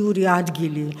მისტიური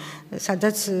ადგილი,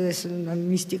 სადაც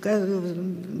მისტიკა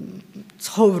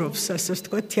ცხოვრობს, ასე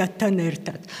ვთქვათ, თეატრთან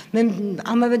ერთად. მე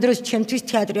ამავე დროს ჩემთვის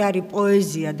თეატრი არის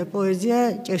პოეზია და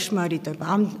პოეზია ჭეშმარიტება.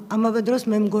 ამავე დროს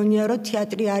მე მგონია რომ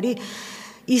თეატრი არის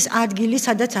ის ადგილი,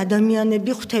 სადაც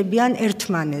ადამიანები ხვდებიან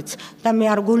ერთმანეთს და მე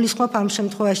არ გულისხმობ ამ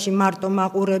შემთხვევაში მარტო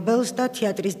მაყურებელს და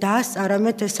თეატრის დასს,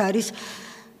 არამედ ეს არის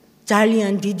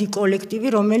ძალიან დიდი კოლექტივი,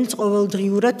 რომელიც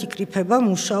ყოველდღიურად იკრიფება,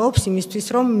 მუშაობს იმისთვის,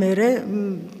 რომ მერე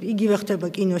იგივე ხდება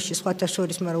კინოში სხვათა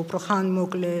შორის, მაგრამ უფრო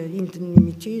ხანმოკლე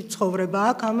იმითი ცხოვრება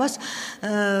აქვს ამას,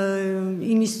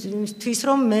 იმისთვის,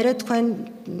 რომ მერე თქვენ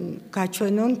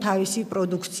გაჩვენონ თავისი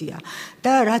პროდუქცია.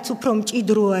 და რაც უფრო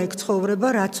მჭიდროა ეგ ცხოვრება,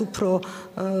 რაც უფრო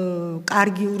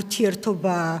კარგი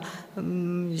ურთიერთობა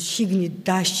შიგნით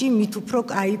დასში, მით უფრო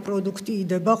კაი პროდუქტი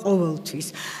იდება ყოველთვის.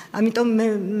 ამიტომ მე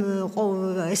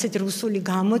ესეთი რუსული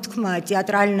გამოთქმა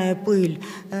театральная пыль,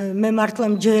 მე მართლა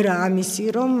მჯერა ამისი,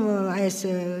 რომ ეს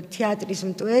თეატრის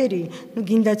მტვერი,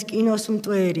 გინდაც კინოს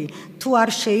მტვერი, თუ არ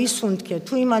შეისუნთქე,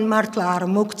 თუ იმან მართლა არ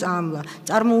მოგწამლა,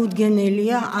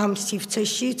 წარმოუდგენელია ამ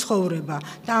სივრცეში ცხოვრება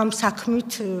და ამ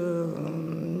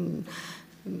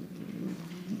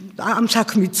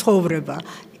საქმით ცხოვრება.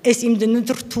 ეს იმდენად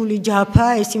რთული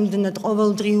ჯაფა, ეს იმდენად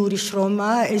ყოველდღიური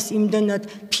შრომა, ეს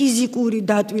იმდენად ფიზიკური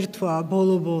დატვირთვა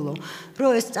ბოლო-ბოლო,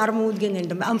 რომ ეს წარმოუდგენელი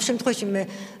და ამ შემთხვევაში მე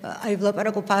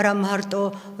ვლაპარაკობ არა მარტო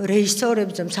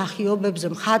რეჟისორებზე, მსახიობებზე,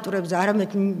 მხატვრებზე,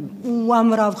 არამედ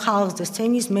უამრავ ხალხზე,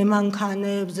 სცენის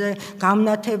მემანქანეებზე,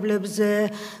 გამნათებლებზე,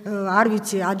 არ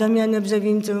ვიცი, ადამიანებზე,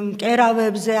 ვინც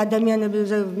მკერავებზე,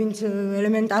 ადამიანებზე, ვინც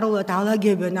ელემენტარულად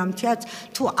ალაგებენ ამ თეატრს,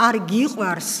 თუ არ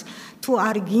გიყვარს, თუ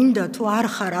არ გინდა, თუ არ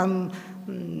ხარ ამ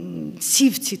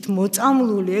სივრცით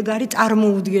მოწამლული, ეგ არის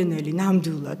წარმოუდგენელი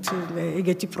ნამდვილად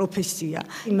ეგეთი პროფესია.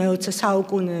 მე-20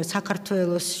 საუკუნე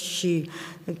საქართველოში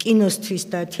კინოსთვის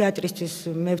და თეატრისთვის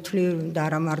მე ვთვლი და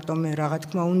არა მარტო მე, რა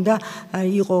თქმა უნდა,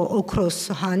 იყო ოქროს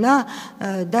ჰანა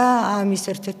და ამის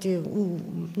ერთ-ერთი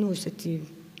ესეთი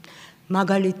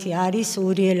მაგალითი არის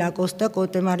ურიელ აკოსტა,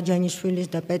 კოტე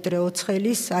მარჯანიშვილის და პეტრე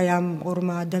ოცხელის, აი ამ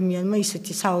ორმა ადამიანმა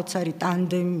ისეთი საოცარი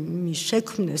ტანდემი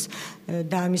შექმნეს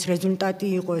და ამის რეზულტატი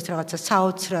იყო ეს რაღაცა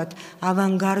საოცრად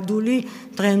ავანგარდული,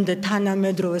 დღემდე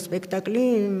თანამედროვე სპექტაკლი,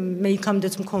 მე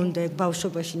იქამდეც მქონდა ეგ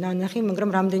ბავშვობაში ნანახი,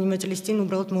 მაგრამ რამდენიმე წლის წინ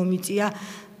უბრალოდ მომიწია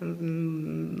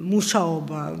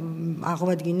მუშაობა,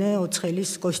 აღვადგინე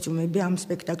ოცხელის კოსტიუმები ამ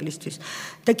სპექტაკლისთვის.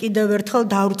 და კიდევ ერთხელ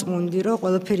დავრწმუნდი, რომ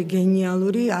ყველაფერი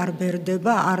გენიალური არ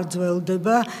ბერდება, არ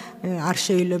ძველდება, არ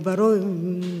შეიძლება რომ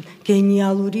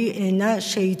გენიალური ენა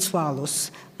შეიცვალოს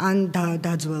ან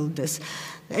დაძველდეს.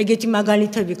 ეგეთი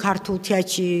მაგალითები ქართულ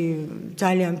თეატრში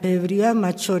ძალიან ბევრია,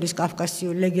 მათ შორის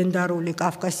ლეგენდარული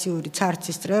კავკასიური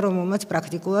ცარცის წრე, რომელმაც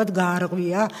პრაქტიკულად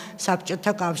გაარღვია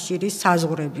საბჭოთა კავშირის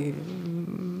საზღვრები.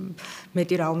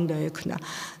 მეტი რა უნდა ექნა.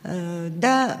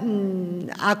 და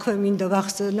აქვე მინდა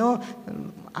ვახსენო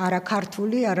არა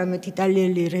ქართული, არამედ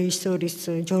იტალიელი რეჟისორის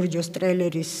ჯორჯო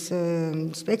სტრელერის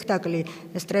სპექტაკლი.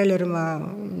 სტრელერმა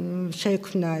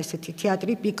შექმნა ესეთი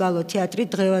თეატრი, პიკალო თეატრი,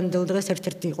 დღევანდელ დღეს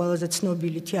ერთ-ერთი ყველაზე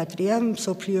ცნობილი თეატრია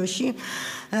მსოფლიოში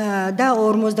და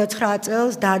 59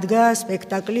 წელს დადგა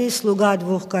სპექტაკლი სლუგა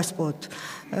двух господ,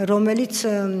 რომელიც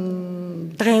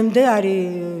დღემდე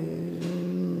არის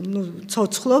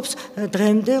ცოცხლობს,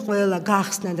 დღემდე ყველა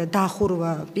გახსნა და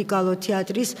დახურვა პიკალო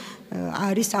თეატრის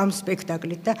არის ამ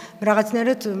სპექტაკლით და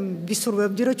რაღაცნაირად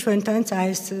ვისურვებდი, რომ ჩვენთანაც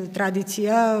ეს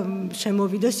ტრადიცია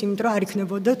შემოვიდეს, იმიტომ რომ არ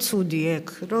იქნებოდა ცუდი ეგ,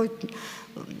 რომ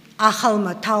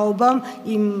ახალმა თაობამ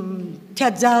იმ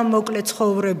ძალიან მოკლე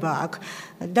ცხოვრება აქვს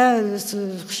და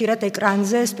ხშირად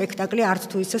ეკრანზე სპექტაკლი არც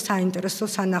თუ ისე საინტერესო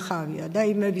სანახავია და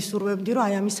მე ვისურვებდი, რომ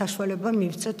აი ამის საშუალება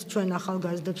მივცეთ ჩვენ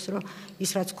ახალგაზრდებს, რომ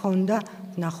ის რაც ქონდა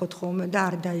ნახოთ ხოლმე და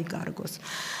არ დაიკარგოს.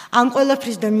 ამ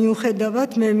ყველაფრის და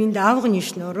მიუხედავად მე მინდა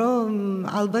აღვნიშნო, რომ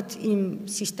ალბათ იმ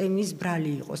სისტემის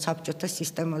ბრალი იყო, საბჭოთა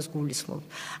სისტემას გულისხმობ.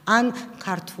 ან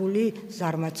ქართული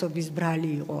ზარმაცობის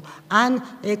ბრალი იყო. ან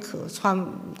ეგ სხვა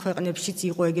ქვეყნებშიც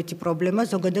იყო ეგეთი პრობლემა,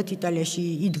 ზოგადად იტალიაში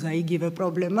იდგა იგივე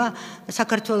პრობლემა.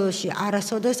 საქართველოში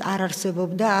არასოდეს არ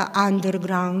არსებობდა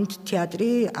underground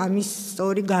თეატრი ამის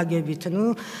სწორი გაგებით.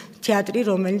 თეატრი,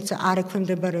 რომელიც არ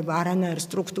ექვემდებარება არანაირ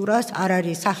სტრუქტურას, არ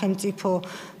არის სახელმწიფო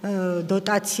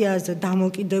დოტაციაზე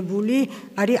დამოკიდებული,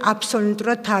 არის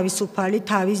აბსოლუტურად თავისუფალი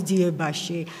თავის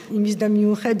ძიებაში. იმის და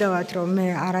მიუხედავად, რომ მე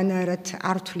არანაირად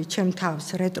არ ვთვლი ჩემ თავს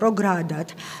რეტროგრადად,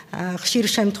 ხშირ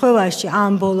შემთხვევაში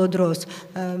ამ ბოლო დროს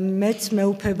მეც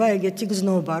მეუფება ეგეთი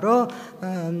გზნობა, რომ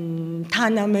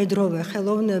თანამედროვე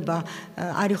ხელოვნება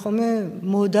არის ხომე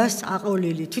მოდას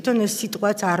აყოლილი. თვითონ ეს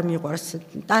სიტყვაც არ მიყვარს,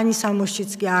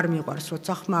 ტანისამოსშიც კი არ მიყვარს,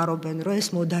 როცა ხმარობენ, რომ ეს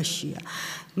მოდაშია.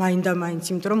 მაინდა-მაინც,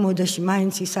 იმიტომ რომ მოდაში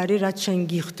მაინც ის არის, რაც შენ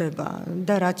გიხდება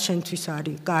და რაც შენთვის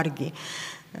არის კარგი.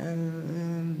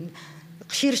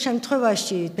 ხშირ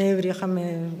შემთხვევაში ბევრი ხმე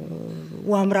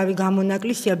უამრავი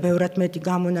გამონაკლისია, ბევრად მეტი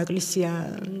გამონაკლისია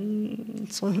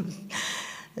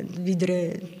ვიდრე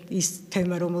ის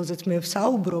თემა, რომელზეც მე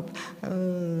ვსაუბრობ.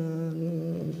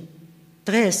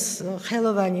 დღეს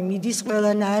ხელოვანი მიდის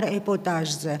ყველანაირ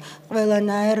ეპოტაჟზე,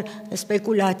 ყველანაირ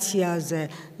სპეკულაციაზე,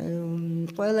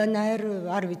 ყველანაირ,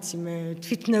 არ ვიცი მე,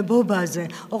 თვითნებობაზე,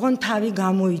 ოღონ თავი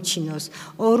გამოიჩინოს.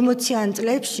 40-იან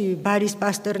წლებში ბარის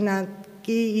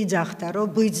პასტერნაკი იძახდა, რომ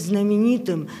быть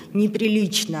знаменитым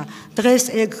неприлично. დღეს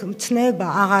ეგ ცნება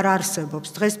აღარ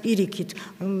არსებობს. დღეს პირიქით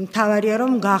მთავარია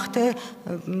რომ გახდე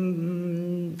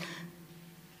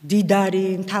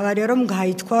დიდარი, მთავარია რომ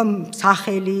გაითქვა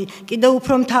სახელი, კიდევ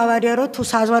უფრო მთავარია რომ თუ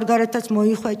საზღვარგარეთაც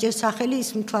მოიხვეჭეს სახელი,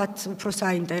 ის მთლად უფრო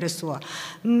საინტერესოა.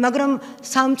 მაგრამ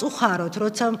სამწუხაროდ,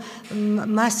 როცა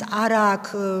მას არ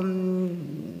აქვს,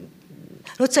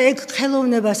 როცა ეგ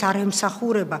ხელოვნებას არ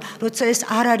ემსახურება, როცა ეს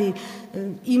არ არის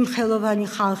იმ ხელოვანი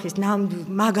ხალხის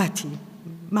მაგათი,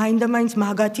 მაინდა-მაინც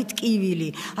მაგათი ტკივილი,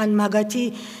 ან მაგათი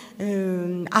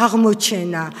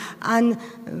აღმოჩენა, ან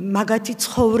მაგათი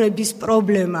ცხოვრების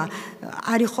პრობლემა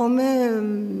არის ხომე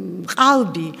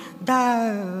ყალბი და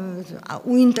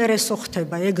უინტერესო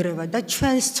ხდება ეგრევა და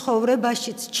ჩვენს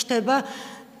ცხოვრებაშიც ჩდება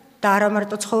და არა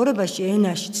მარტო ცხოვრებაში,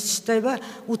 ენაშიც ჩდება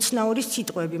უცნაური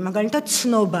სიტყვები, მაგალითად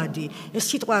ცნობადი. ეს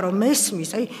სიტყვა რომ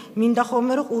მესმის, მინდა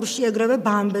ხოლმე რომ ყურში ეგრევე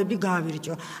ბამბები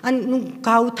გავირჯო. ან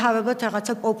გაუთავებოთ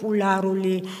რაღაცა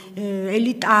პოპულარული,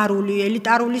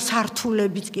 ელიტარული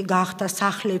სართულებიც კი გახდა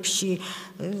სახლებში,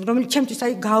 რომელიც ჩემთვის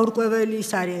გაურკვეველი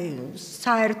ის არის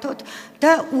საერთოდ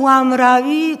და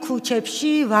უამრავი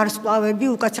ქუჩებში ვარსკვლავები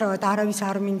უკაცრავად არავის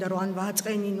არ მინდა რომ ან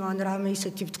ვაწყენინო ან რამე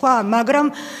ისეთი ვთქვა, მაგრამ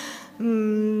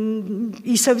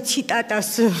ისევ ციტატას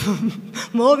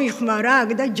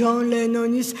მოვიხმარა და ჯონ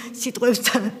ლენონის სიტყვებს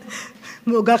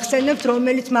მოგახსენებთ,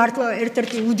 რომელიც მართლა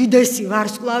ერთ-ერთი უდიდესი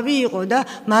ვარსკვლავი იყო და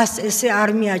მას ესე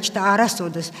არ მიაჩნდა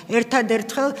არასოდეს.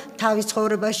 ერთადერთხელ თავის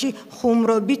ცხოვრებაში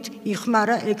ხუმრობით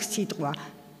იხმარა ეგ სიტყვა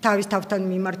თავის თავთან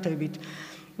მიმართებით.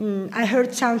 I heard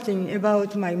something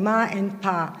about my ma and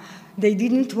pa. They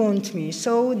didn't want me,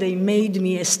 so they made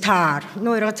me a star.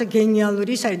 რაღაცა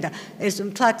გენიალური ის არის და ეს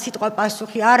მთლად სიტყვა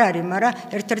პასუხი არ არის, მაგრამ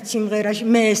ერთ-ერთ სიმღერაში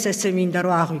მე ესე მინდა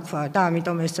რომ აღვიქვა და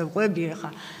ამიტომ ესე ვყვები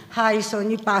ახლა.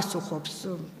 ჰაისონი პასუხობს,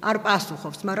 არ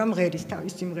პასუხობს, მაგრამ ღერის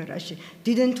თავის სიმღერაში.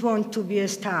 Didn't want to be a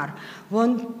star,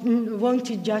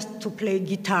 wanted just to play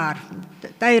guitar.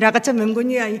 და რაღაცა მე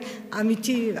მგონი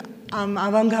ამითი ამ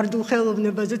ავანგარდულ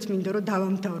ხელოვნებაზეც მინდა რომ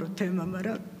დავამთავრო თემა,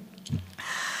 მაგრამ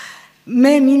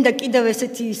მე მინდა კიდევ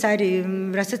ესეთი ის არის,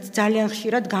 რასაც ძალიან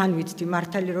ხშირად განვიცდი,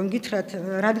 მართალი რომ გითხრათ,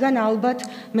 რადგან ალბათ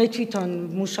მე თვითონ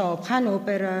მუშაობ ხან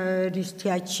ოპერის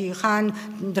თეატრში, ხან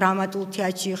დრამატულ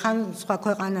თეატრში, ხან სხვა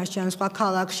ქვეყანაში, ან სხვა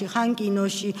ქალაქში, ხან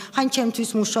კინოში, ხან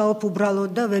ჩემთვის მუშაობ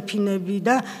უბრალოდ და ვეფინები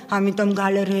და ამიტომ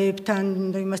გალერეებთან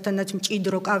და იმასთანაც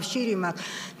მჭიდრო კავშირი მაქვს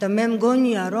და მე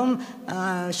მგონია რომ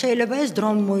შეიძლება ეს დრო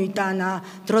მოიტანა,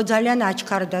 დრო ძალიან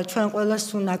აჩქარდა, ჩვენ ყველას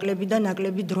ნაკლები და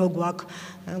ნაკლები დრო გვაქვს.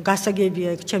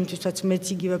 გასაგებია ეგ ჩემთვისაც მეც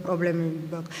იგივე პრობლემები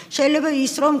მაქვს. შეიძლება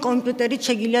ის რომ კომპიუტერით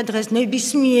შეგიძლია დღეს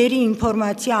ნებისმიერი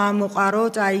ინფორმაცია ამოყარო,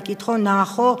 წაიკითხო,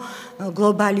 ნახო,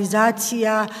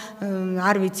 გლობალიზაცია,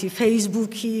 არ ვიცი,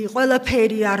 Facebook-ი,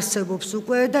 ყველაფერი არსებობს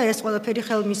უკვე და ეს ყველაფერი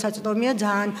ხელმისაწვდომია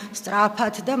ძალიან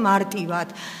სწრაფად და მარტივად.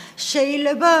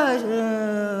 შეიძლება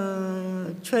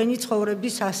ჩვენი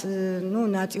ცხოვრების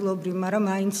ნაწილობრივ, მაგრამ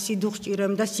მაინც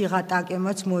სიდუხჭირემ და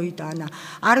სიღატაკემაც მოიტანა.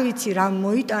 არ ვიცი რა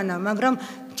მოიტანა, მაგრამ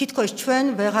თითქოს ჩვენ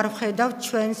ვეღარ ვხედავთ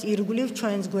ჩვენს ირგვლივ,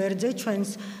 ჩვენს გვერდზე, ჩვენს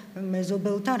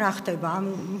მეზობელთან რა ხდება. ამ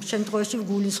შემთხვევაში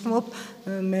ვგულისხმობ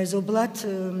მეზობლად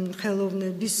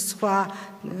ხელოვნების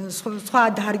სხვა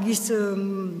დარგის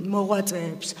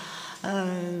მოღვაწეებს.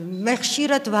 მე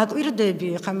ხშირად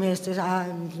ვაკვირდები, ხა მე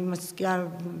იმას კი არ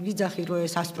ვიძახი, რომ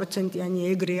ეს 100%-იანი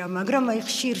ეგრეა, მაგრამ აი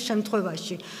ხშირ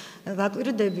შემთხვევაში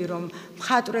ვაკვირდები, რომ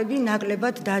მხატვრები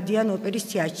ნაკლებად დადიან ოპერის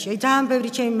თეატრში. აი ძალიან ბევრი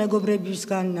ჩემი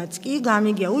მეგობრებისგანაც კი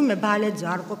გამიგია, მე ბალეტზე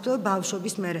არ ყოფილი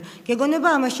ბავშვობის მერე. გეგონება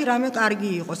ამაში რამე კარგი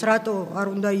იყოს, რატო არ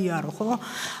უნდა იარო, ხო?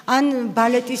 ან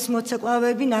ბალეტის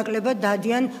მოცეკვავები ნაკლებად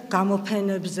დადიან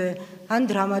გამოფენებზე, ან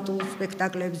დრამატულ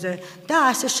სპექტაკლებზე და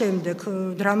ასე შემდეგ.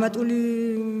 დრამატული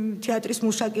თეატრის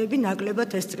მუშაკები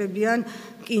ნაკლებად ესწრებიან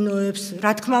კინოებს.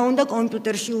 რა თქმა უნდა,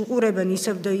 კომპიუტერში უყურებენ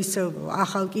ისევ და ისევ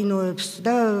ახალ კინოებს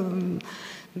და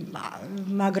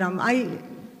მაგრამ აი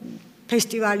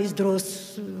ფესტივალის დროს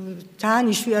ძალიან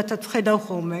იშვიათად ვხედავ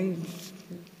ხოლმე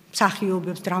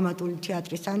მსახიობებს დრამატული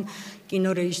თეატრის ან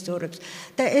კინორეჟისორებს.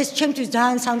 და ეს ჩემთვის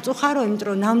ძალიან სამწუხაროა, იმიტომ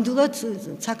რომ ნამდვილად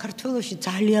საქართველოში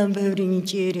ძალიან ბევრი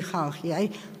ნიჭიერი ხალხია. აი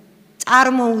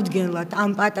წარმოუდგენლად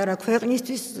ამ პატარა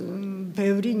ქვეყნისთვის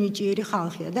ბევრი ნიჭიერი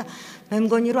ხალხია და მე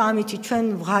მგონი რომ ამით ჩვენ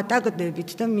ვღატაკდებით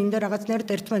და მინდა რაღაცნაირად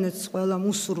ერთმანეთს ყველამ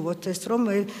უსურვოთ ეს რომ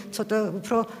ცოტა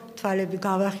უფრო თვალები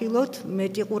გავახილოთ,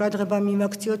 მეტი ყურადღება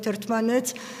მივაქციოთ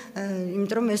ერთმანეთს,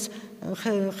 იმიტომ რომ ეს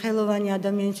ხელოვანი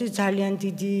ადამიანისთვის ძალიან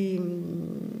დიდი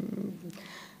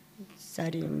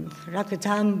ძალიან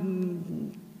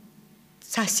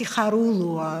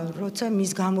სასიხარულოა, როცა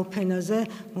მის გამოფენაზე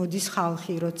მოდის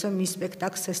ხალხი, როცა მის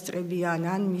სპექტაკლს ესწრებიან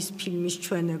ან მის ფილმის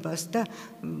ჩვენებას და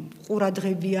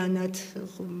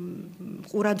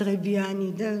ყურადღებიანი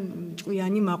და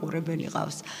ჭკვიანი მაყურებელი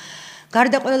ყავს.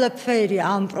 გარდა ყველაფერი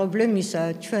ამ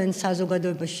პრობლემისა ჩვენ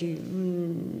საზოგადოებაში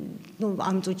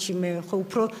ამ წუთში მე ხო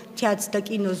უფრო თეატრს და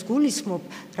კინოს გულისხმობ,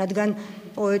 რადგან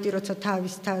პოეტი როცა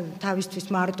თავისთვის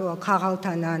მარტოა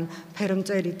ქაღალთან ან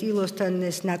ფერმწერი ტილოსთან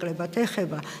ეს ნაკლებად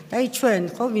ეხება და აი ჩვენ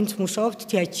ხო ვინც მუშაობთ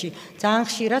თეატრში ძალიან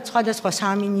ხშირად სხვადასხვა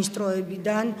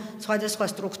სამინისტროებიდან, სხვადასხვა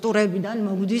სტრუქტურებიდან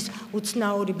მოგვდის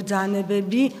უცნაური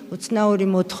ბრძანებები, უცნაური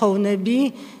მოთხოვნები,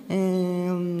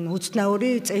 უცნაური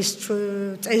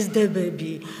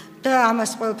წესდებები და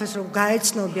ამას ყველაფერს რომ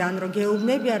გაეცნობი ან რომ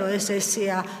გეუბნებია რომ ეს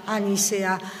ესეა ან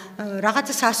ისეა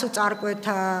რაღაცა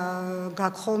სასოწარკვეთა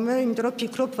გაქვს ხოლმე, იმიტომ რომ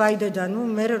ფიქრობ ვაიდედა,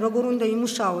 მე როგორ უნდა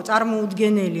იმუშაო,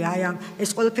 წარმოუდგენელი აი ამ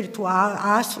ეს ყველაფერი თუ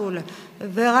აასრულე,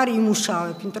 ვეღარ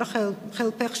იმუშავებ, იმიტომ რომ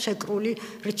ხელფეხ შეკრული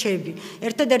რჩები.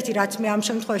 ერთადერთი რაც მე ამ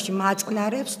შემთხვევაში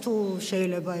მაწყნარებს, თუ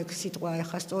შეიძლება ეგ სიტყვა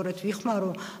ეხლა სწორედ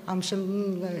ვიხმარო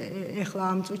ეხლა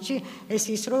ამ წუთში, ეს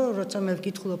ის რომ როცა მე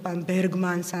ვკითხულობ ან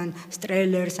ბერგმანს, ან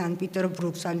სტრელერს, ან პიტერ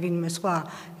ბრუკს, ან ვინმე სხვა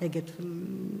ეგეთ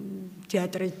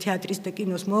თეატრის და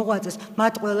კინოს მოღვაწეს,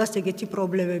 მათ ყველას ეგეთი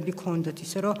პრობლემები ჰქონდათ,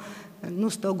 ისე რომ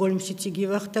სტოკჰოლმშიც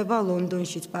იგივე ხდება,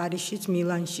 ლონდონშიც, პარიზშიც,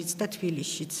 მილანშიც და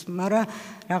თბილისშიც, მაგრამ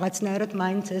რაღაცნაირად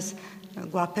მაინც ეს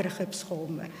გვაფერხებს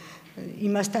ხოლმე.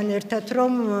 იმასთან ერთად,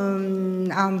 რომ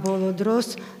ამ ბოლო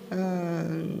დროს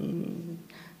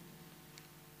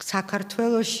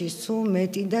საქართველოში სულ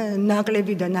მეტი და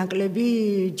ნაკლები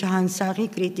ჯანსაღი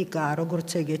კრიტიკაა, როგორც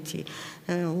ეგეთი.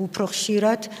 უფრო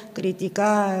ხშირად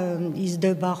კრიტიკა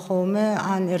იზრდება ხოლმე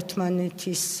ან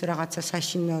ერთმანეთის რაღაცა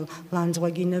საშინელ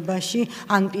ლანძღვაგინებაში,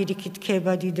 ან პირიქით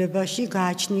ქებადიდებაში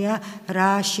გააჩნია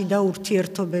რა შიდა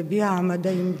ურთიერთობებია ამა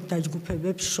და იმ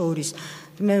დაჯგუფებებს შორის.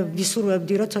 მე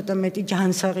ვისურვებდი, რომ ცოტა მეტი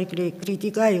ჯანსაღი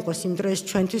კრიტიკა იყოს, იმიტომ რომ ეს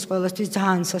ჩვენთვის ყველასთვის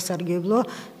ძალიან სასარგებლო,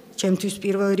 ჩემთვის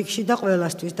პირველ რიგში და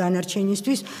ყველასთვის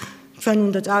დანარჩენისთვის. ჩვენ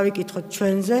უნდა წავიკითხოთ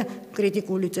ჩვენზე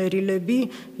კრიტიკული წერილები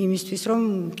იმისთვის, რომ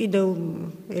კიდევ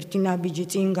ერთი ნაბიჯი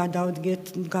წინ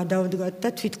გადავდგათ და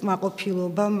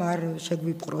თვითკმაყოფილობამ არ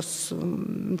შეგვიპყროს.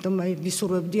 იმიტომ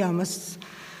ვისურვებდი ამას,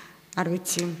 არ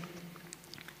ვიცი,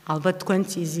 ალბათ თქვენც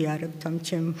იზიარებთ ამ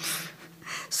ჩემ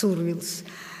სურვილს.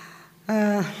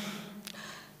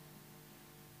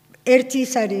 ერთი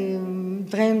ის არის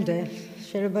დღემდე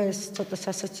შეიძლება ეს ცოტა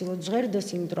სასაცილო ჟღერდეს,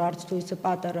 იმიტომ რომ არც თუ ისე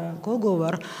პატარა გოგო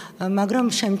ვარ, მაგრამ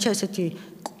შემჩა ესეთი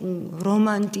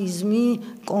რომანტიზმი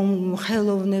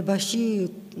ხელოვნებაში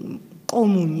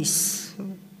კომუნის.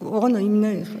 ოღონდ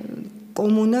იმენა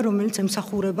კომუნა, რომელიც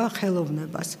ემსახურება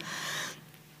ხელოვნებას.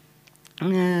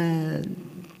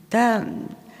 და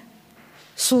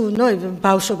სულ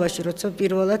ბავშვობაში როცა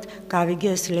პირველად გავიგე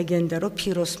ეს ლეგენდა, რომ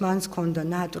ფიროსმანს ჰქონდა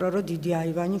ნატურა, რომ დიდი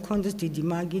აივანი ჰქონდეს, დიდი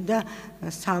მაგი და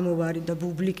სამოვარი და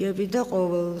ბუბლიკები და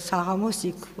ყოველ საღამოს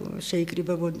იქ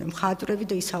შეიკრიბებოდნენ მხატვრები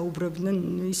და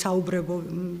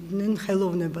ისაუბრებოდნენ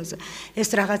ხელოვნებაზე. ეს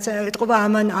რაღაცა ეთყობა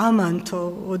ამანთო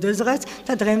ოდესღაც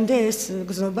და დღემდე ეს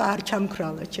გზნობა არ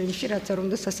ჩამქრალა ჩემში, რაც არ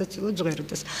უნდა სასაცილო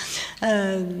ჟღერდეს.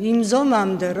 იმ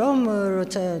ზომამდე რომ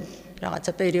როცა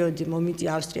რაღაცა პერიოდი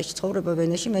მომიწია ავსტრიაში ცხოვრება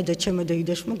ვენაში, მე და ჩემო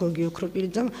დეიდაშვილმა გოგი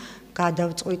ოქროპირიძემ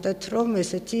გადავწყვიტეთ, რომ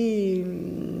ესეთი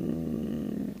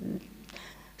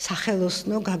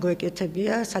სახელოსნო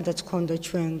გაგვეკეთებია, სადაც ქონდა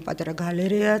ჩვენ პატარა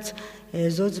გალერეაც,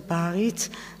 ეზოც, ბაღიც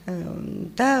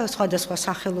და სხვადასხვა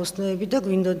სახელოსნოები და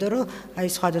გვინდოდა რომ აი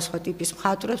სხვადასხვა ტიპის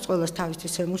მხატვრებს ყველას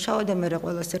თავისთვის ემუშავა და მე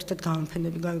ყველას ერთად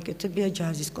გამოფენები გავიკეთებია,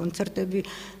 ჯაზის კონცერტები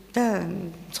და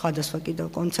სხვადასხვა კიდევ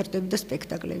კონცერტები და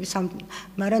სპექტაკლები.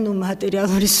 მაგრამ ნუ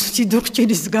მატერიალური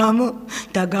სიდუხჭირის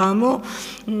გამო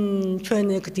ჩვენ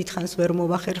ეგ დიდხანს ვერ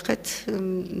მოვახერხეთ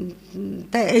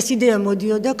და ეს იდეა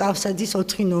მოდიოდა კავსაძის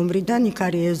 4 ნომრიდან, იქ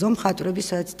არის ეზო მხატვრები,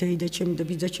 სადაც დეიდაჩემი და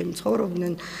ბიძაჩემი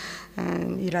ცხოვრობდნენ.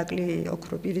 ირაკლი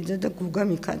ოქროპირიძე და გუგა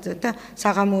მიქაძე და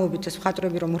საღამოობით ეს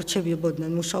მხატვრები რომ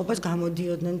ურჩევებოდნენ მუშაობას,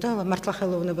 გამოდიოდნენ და მართლა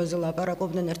ხელოვნებაზე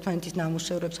ლაპარაკობდნენ, ერთმანეთის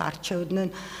ნამუშევრებს არჩევდნენ,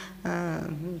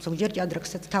 ზოგჯერ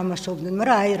ჭადრაკსაც თამაშობდნენ,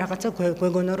 მაგრამ აი რაღაცა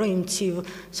გვეგონა რომ იმ ცივ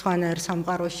სხვანაირ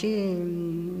სამყაროში,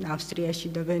 ავსტრიაში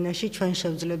და ვენაში ჩვენ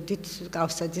შევძლებდით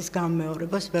კავსაძის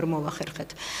გამეორებას, ვერ მოვახერხეთ.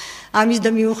 ამის და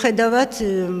მიუხედავად,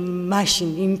 მაშინ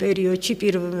იმ პერიოდში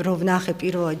რო ვნახე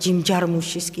პირველად ჯიმ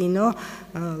ჯარმუშის კინო,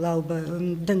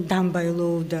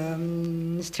 Dumbbell და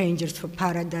Strangers for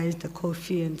Paradise და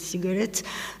Coffee and Cigarettes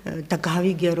და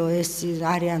გავიგე რომ ეს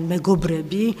არიან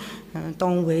მეგობრები,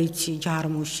 Tom Waits-ი,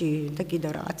 ჯარმუში და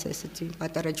კიდევ რაღაც ესეთი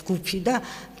პატარა ჯგუფი და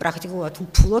პრაქტიკულად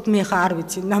უფულოდ მე ხარ არ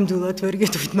ვიცი, ნამდვილად ვერ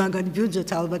გეტყვით მაგათ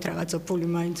ბიუჯეტს, ალბათ რაღაცა ფული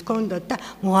მაინც ჰქონდათ და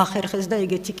მოახერხეს და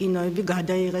ეგეთი კინოები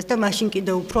გადაიღეს და მაშინ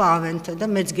კიდევ უფრო ავენთა და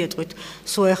მეც გეტყვით,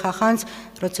 სულ ეხა ხანს,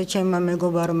 როცა ჩემმა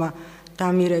მეგობარმა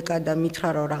დამირეკა და მითხრა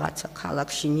რომ რაღაცა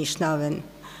ქალაქში ნიშნავენ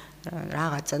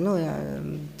რაღაცა,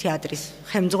 თეატრის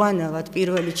ხელმძღვანელად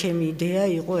პირველი ჩემი იდეა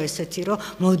იყო ესეთი, რომ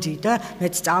მოდი და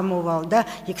მეც წამოვალ და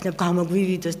იქნებ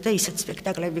გამოგვივიდეს და ისეთ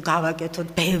სპექტაკლები გავაკეთოთ,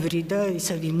 ბევრი და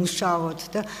ისე ვიმუშაოთ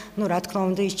და რა თქმა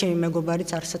უნდა ის ჩემი მეგობარიც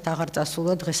არსად აღარ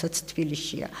წასულა, დღესაც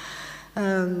თბილისშია.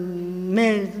 მე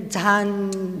ძალიან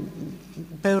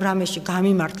ბევრ რამეში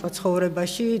გამიმართლა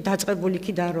ცხოვრებაში, დაწყებული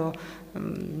იქიდან რომ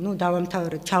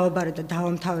დავამთავრე, ჩავაბარე და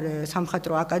დავამთავრე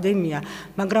სამხატვრო აკადემია,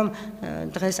 მაგრამ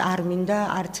დღეს არ მინდა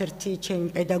არც ერთი ჩემი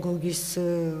პედაგოგის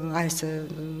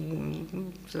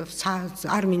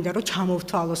არ მინდა რომ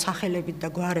ჩამოვთვალო სახელებით და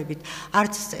გვარებით,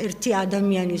 არც ერთი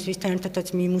ადამიანის ვისთან ერთადაც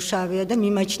მიმუშავია და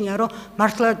მიმაჩნია რომ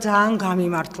მართლა ძალიან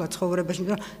გამიმართლა ცხოვრებაში,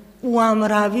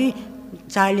 უამრავი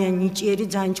ძალიან ნიჭიერი,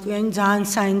 ძალიან ჭკვიანი, ძალიან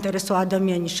საინტერესო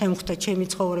ადამიანი შემხვდა ჩემი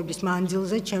ცხოვრების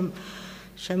მანძილზე,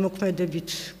 შემოქმედებით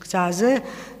გზაზე.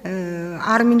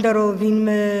 არ მინდა რომ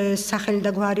ვინმე სახელი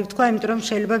და გვარი ვთქვა, იმიტომ რომ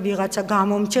შეიძლება ვიღაცა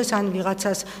გამომჩეს, ან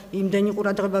ვიღაცას იმდენი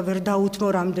ყურადღება ვერ დაუთმო,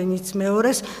 რამდენიც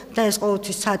მეორეს და ეს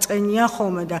ყოველთვის საწყენია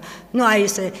ხოლმე და აი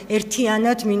ესე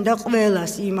ერთიანად მინდა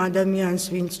ყველას იმ ადამიანს,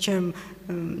 ვინც ჩემ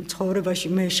ცხოვრებაში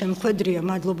მე შემხვედრია,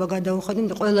 მადლობა გადაუხადე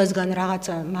და ყველასგან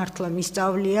რაღაცა მართლა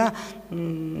მისწავლია,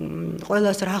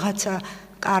 ყველას რაღაცა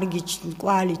კარგი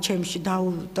კვალი ჩემში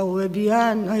დაუვებია,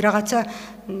 რაღაცა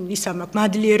ისა მაქვს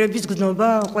მადლიერების გზნობა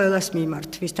ყველას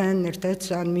მიმართ, ვისთან ერთად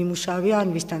ან მიმუშავია, ან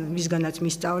ვისგანაც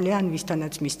მისწავლია, ან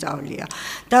ვისთანაც მისწავლია.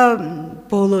 და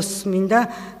ბოლოს მინდა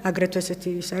აგრეთვე ესეთი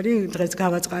ის არის, დღეს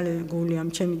გავაწყალებული ამ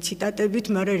ჩემი ციტატებით,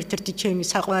 მაგრამ ერთ-ერთი ჩემი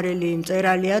საყვარელი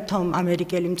მწერალია,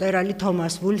 ამერიკელი მწერალი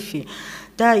თომას ვულფი.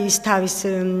 და ის თავის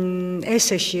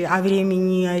ესეში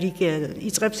ავრიემინიარიკე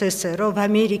იწყებს ესე, რომ в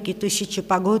Америке 1000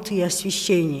 погод и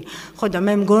освещений. ხო და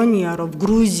მე მგონია, რომ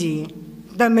გრუზი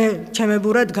და მე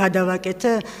ჩემებურად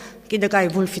გადავაკეთე, კიდე კაი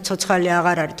ვულფი ცოცხალი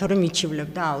აღარ არის, თორემ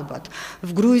მიჩივლებდა ალბათ.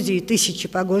 В Грузии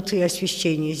 1000 погод и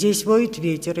освещений. Здесь воет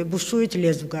ветер и бушует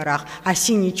лес в горах, а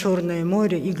сине-черное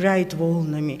море играет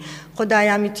волнами. ხო და აი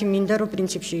ამით მინდა რომ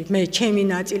პრინციპში მე ჩემი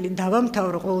ნაწილი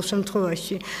დავამთავრო ყოველ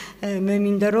შემთხვევაში. მე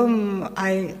მინდა რომ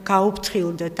აი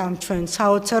გაუფრთხილდეთ ამ ჩვენ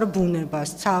საოცარ ბუნებას,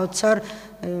 საოცარ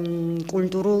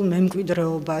კულტურულ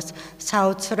მემკვიდრეობას,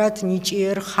 საოცრად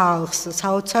ნიჭიერ ხალხს,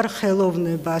 საოცარ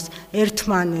ხელოვნებას,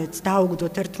 ერთმანეთს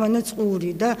დაუგდოთ, ერთმანეთს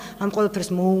ყური და ამ ყველაფერს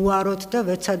მოუაროთ და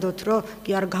ვეცადოთ, რომ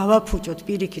კი არ გავაფუჭოთ,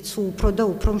 პირიქით, სულ უფრო და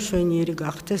უფრო მშვენიერი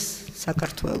გახდეს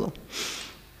საქართველო.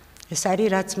 ეს არის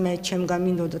რაც მე ჩემგან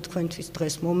მინდოდა თქვენთვის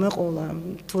დღეს მომეყოლა,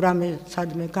 თუ რამე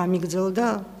სადმე გამიგრძელდა,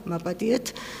 მაპატიეთ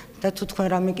და თუ თქვენ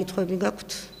რამე კითხვები გაქვთ,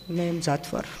 მე მზად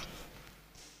ვარ.